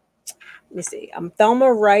me see. I'm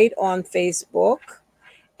Thelma Wright on Facebook.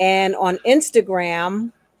 And on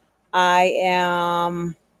Instagram, I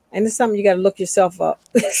am And it's something you got to look yourself up.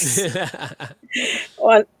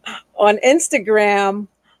 on on Instagram,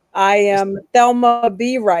 I am Thelma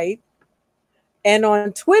B. Wright, and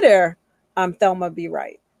on Twitter, I'm Thelma B.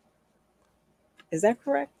 Wright. Is that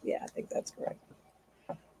correct? Yeah, I think that's correct.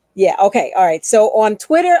 Yeah. Okay. All right. So on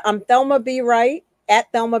Twitter, I'm Thelma B. Wright,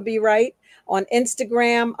 at Thelma B. Wright. On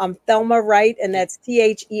Instagram, I'm Thelma Wright, and that's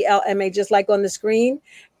THELMA, just like on the screen.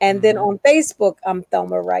 And then on Facebook, I'm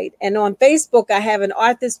Thelma Wright. And on Facebook, I have an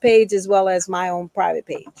author's page as well as my own private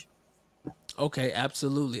page. Okay,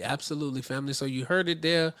 absolutely, absolutely, family. So you heard it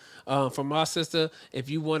there from our sister. If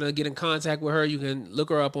you want to get in contact with her, you can look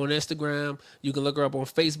her up on Instagram. You can look her up on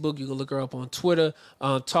Facebook. You can look her up on Twitter.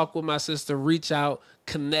 Talk with my sister. Reach out.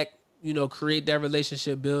 Connect. Create that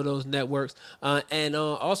relationship. Build those networks. And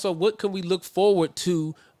also, what can we look forward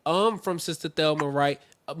to from Sister Thelma Wright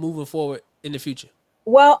moving forward in the future?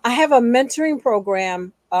 Well, I have a mentoring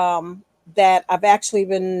program that I've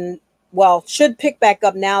actually should pick back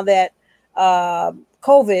up now that the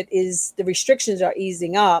restrictions are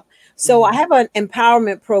easing up. So I have an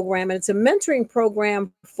empowerment program, and it's a mentoring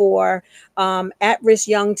program for at-risk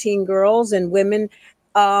young teen girls and women.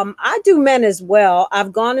 I do men as well.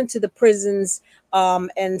 I've gone into the prisons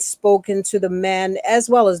and spoken to the men as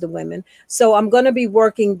well as the women. So I'm going to be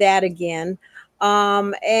working that again.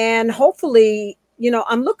 And hopefully,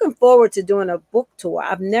 I'm looking forward to doing a book tour.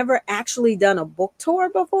 I've never actually done a book tour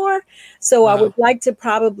before. So I would like to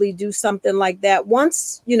probably do something like that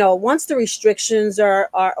once the restrictions are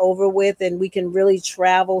over with and we can really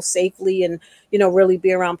travel safely and, really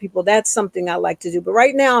be around people. That's something I like to do. But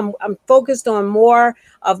right now I'm focused on more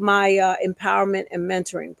of my empowerment and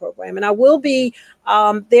mentoring program. And I will be,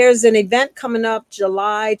 there's an event coming up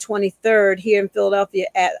July 23rd here in Philadelphia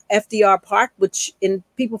at FDR Park, which in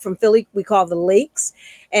people from Philly, we call the Lakes.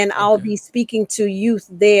 And I'll be speaking to youth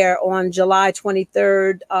there on July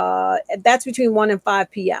 23rd. That's between 1 and 5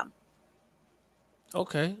 p.m.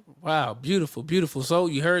 Okay. Wow. Beautiful. Beautiful. So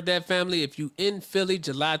you heard that, family. If you in Philly,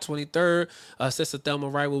 July 23rd, Sister Thelma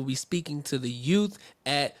Wright will be speaking to the youth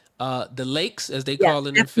at the Lakes, as they call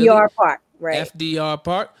it in Philly. FDR Park, right? FDR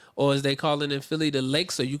Park, or as they call it in Philly, the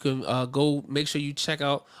Lakes. So you can go make sure you check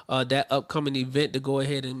out that upcoming event to go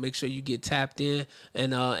ahead and make sure you get tapped in.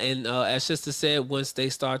 And as Sister said, once they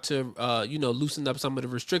start to loosen up some of the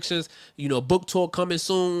restrictions, book tour coming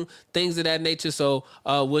soon, things of that nature. So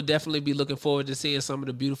we'll definitely be looking forward to seeing some of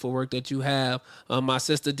the beautiful work that you have. My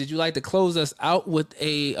sister, did you like to close us out with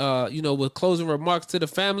with closing remarks to the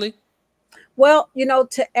family? Well,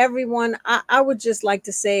 to everyone, I would just like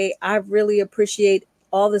to say I really appreciate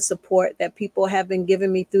all the support that people have been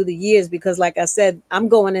giving me through the years, because like I said, I'm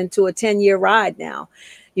going into a 10-year ride now.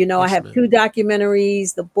 I have 2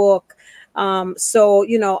 documentaries, the book. So,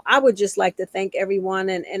 I would just like to thank everyone,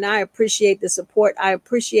 and I appreciate the support. I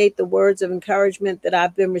appreciate the words of encouragement that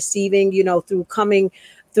I've been receiving, through coming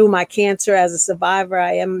through my cancer as a survivor.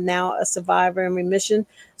 I am now a survivor in remission.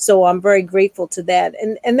 So I'm very grateful to that.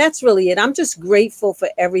 And that's really it. I'm just grateful for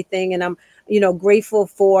everything. And I'm, grateful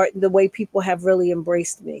for the way people have really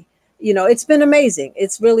embraced me. It's been amazing.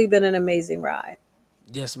 It's really been an amazing ride.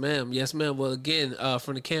 Yes, ma'am. Yes, ma'am. Well, again,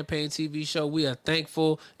 from the Campaign TV show, we are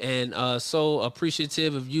thankful and so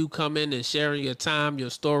appreciative of you coming and sharing your time, your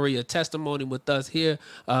story, your testimony with us here.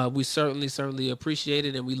 We certainly appreciate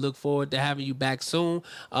it, and we look forward to having you back soon.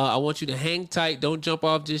 I want you to hang tight. Don't jump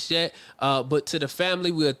off just yet. But to the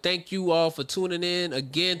family, we'll thank you all for tuning in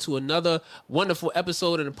again to another wonderful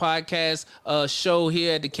episode of the podcast show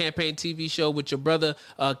here at the Campaign TV show with your brother,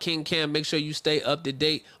 King Cam. Make sure you stay up to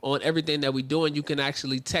date on everything that we're doing. You can actually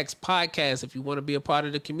text podcast if you want to be a part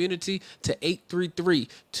of the community to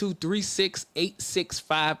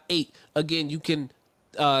 833-236-8658. Again, you can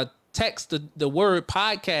text the word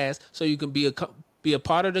podcast so you can be a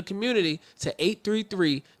part of the community to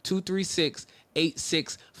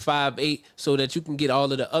 833-236-8658 so that you can get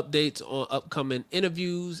all of the updates on upcoming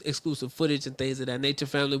interviews, exclusive footage, and things of that nature.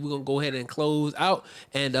 Family, we're gonna go ahead and close out,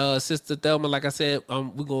 and Sister Thelma, like I said,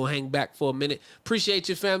 we're gonna hang back for a minute. Appreciate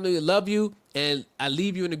you, family. Love you, and I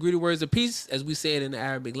leave you in the greeting words of peace, as we say it in the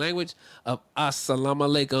Arabic language, of Assalamu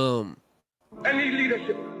Alaikum. Any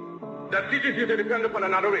leadership that teaches you to depend upon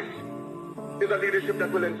another race is a leadership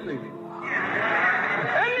that will enslave you.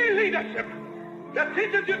 Any leadership that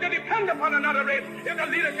teaches you to depend upon another race is a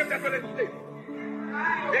leadership that will enslave you.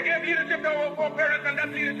 They gave leadership to our foreparents, and that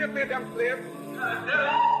leadership made them slaves.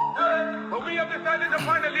 But we have decided to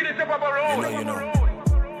find a leadership of our own.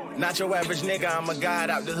 Not your average nigga, I'm a god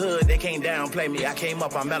out the hood. They can't downplay me. I came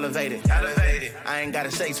up, I'm elevated. Elevated. I ain't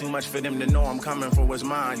gotta say too much for them to know I'm coming for what's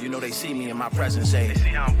mine. You know they see me in my presence, say they see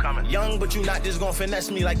how I'm coming. Young, but you not just gonna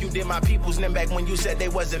finesse me like you did my peoples. Then back when you said they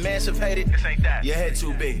was emancipated. This ain't that. Your head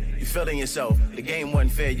too big. You feeling yourself. The game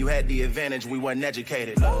wasn't fair. You had the advantage. We wasn't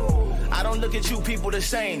educated. I don't look at you people the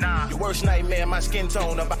same. Nah. Your worst nightmare, my skin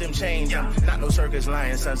tone about them chains. Yeah. Not no circus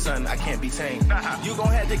lion, son, I can't be tamed. You gon'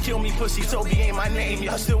 have to kill me, pussy, Toby ain't my name.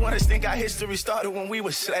 Y'all still wanna think our history started when we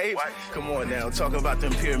were slaves? What? Come on now, talk about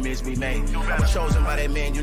them pyramids we made. I was chosen by that man, you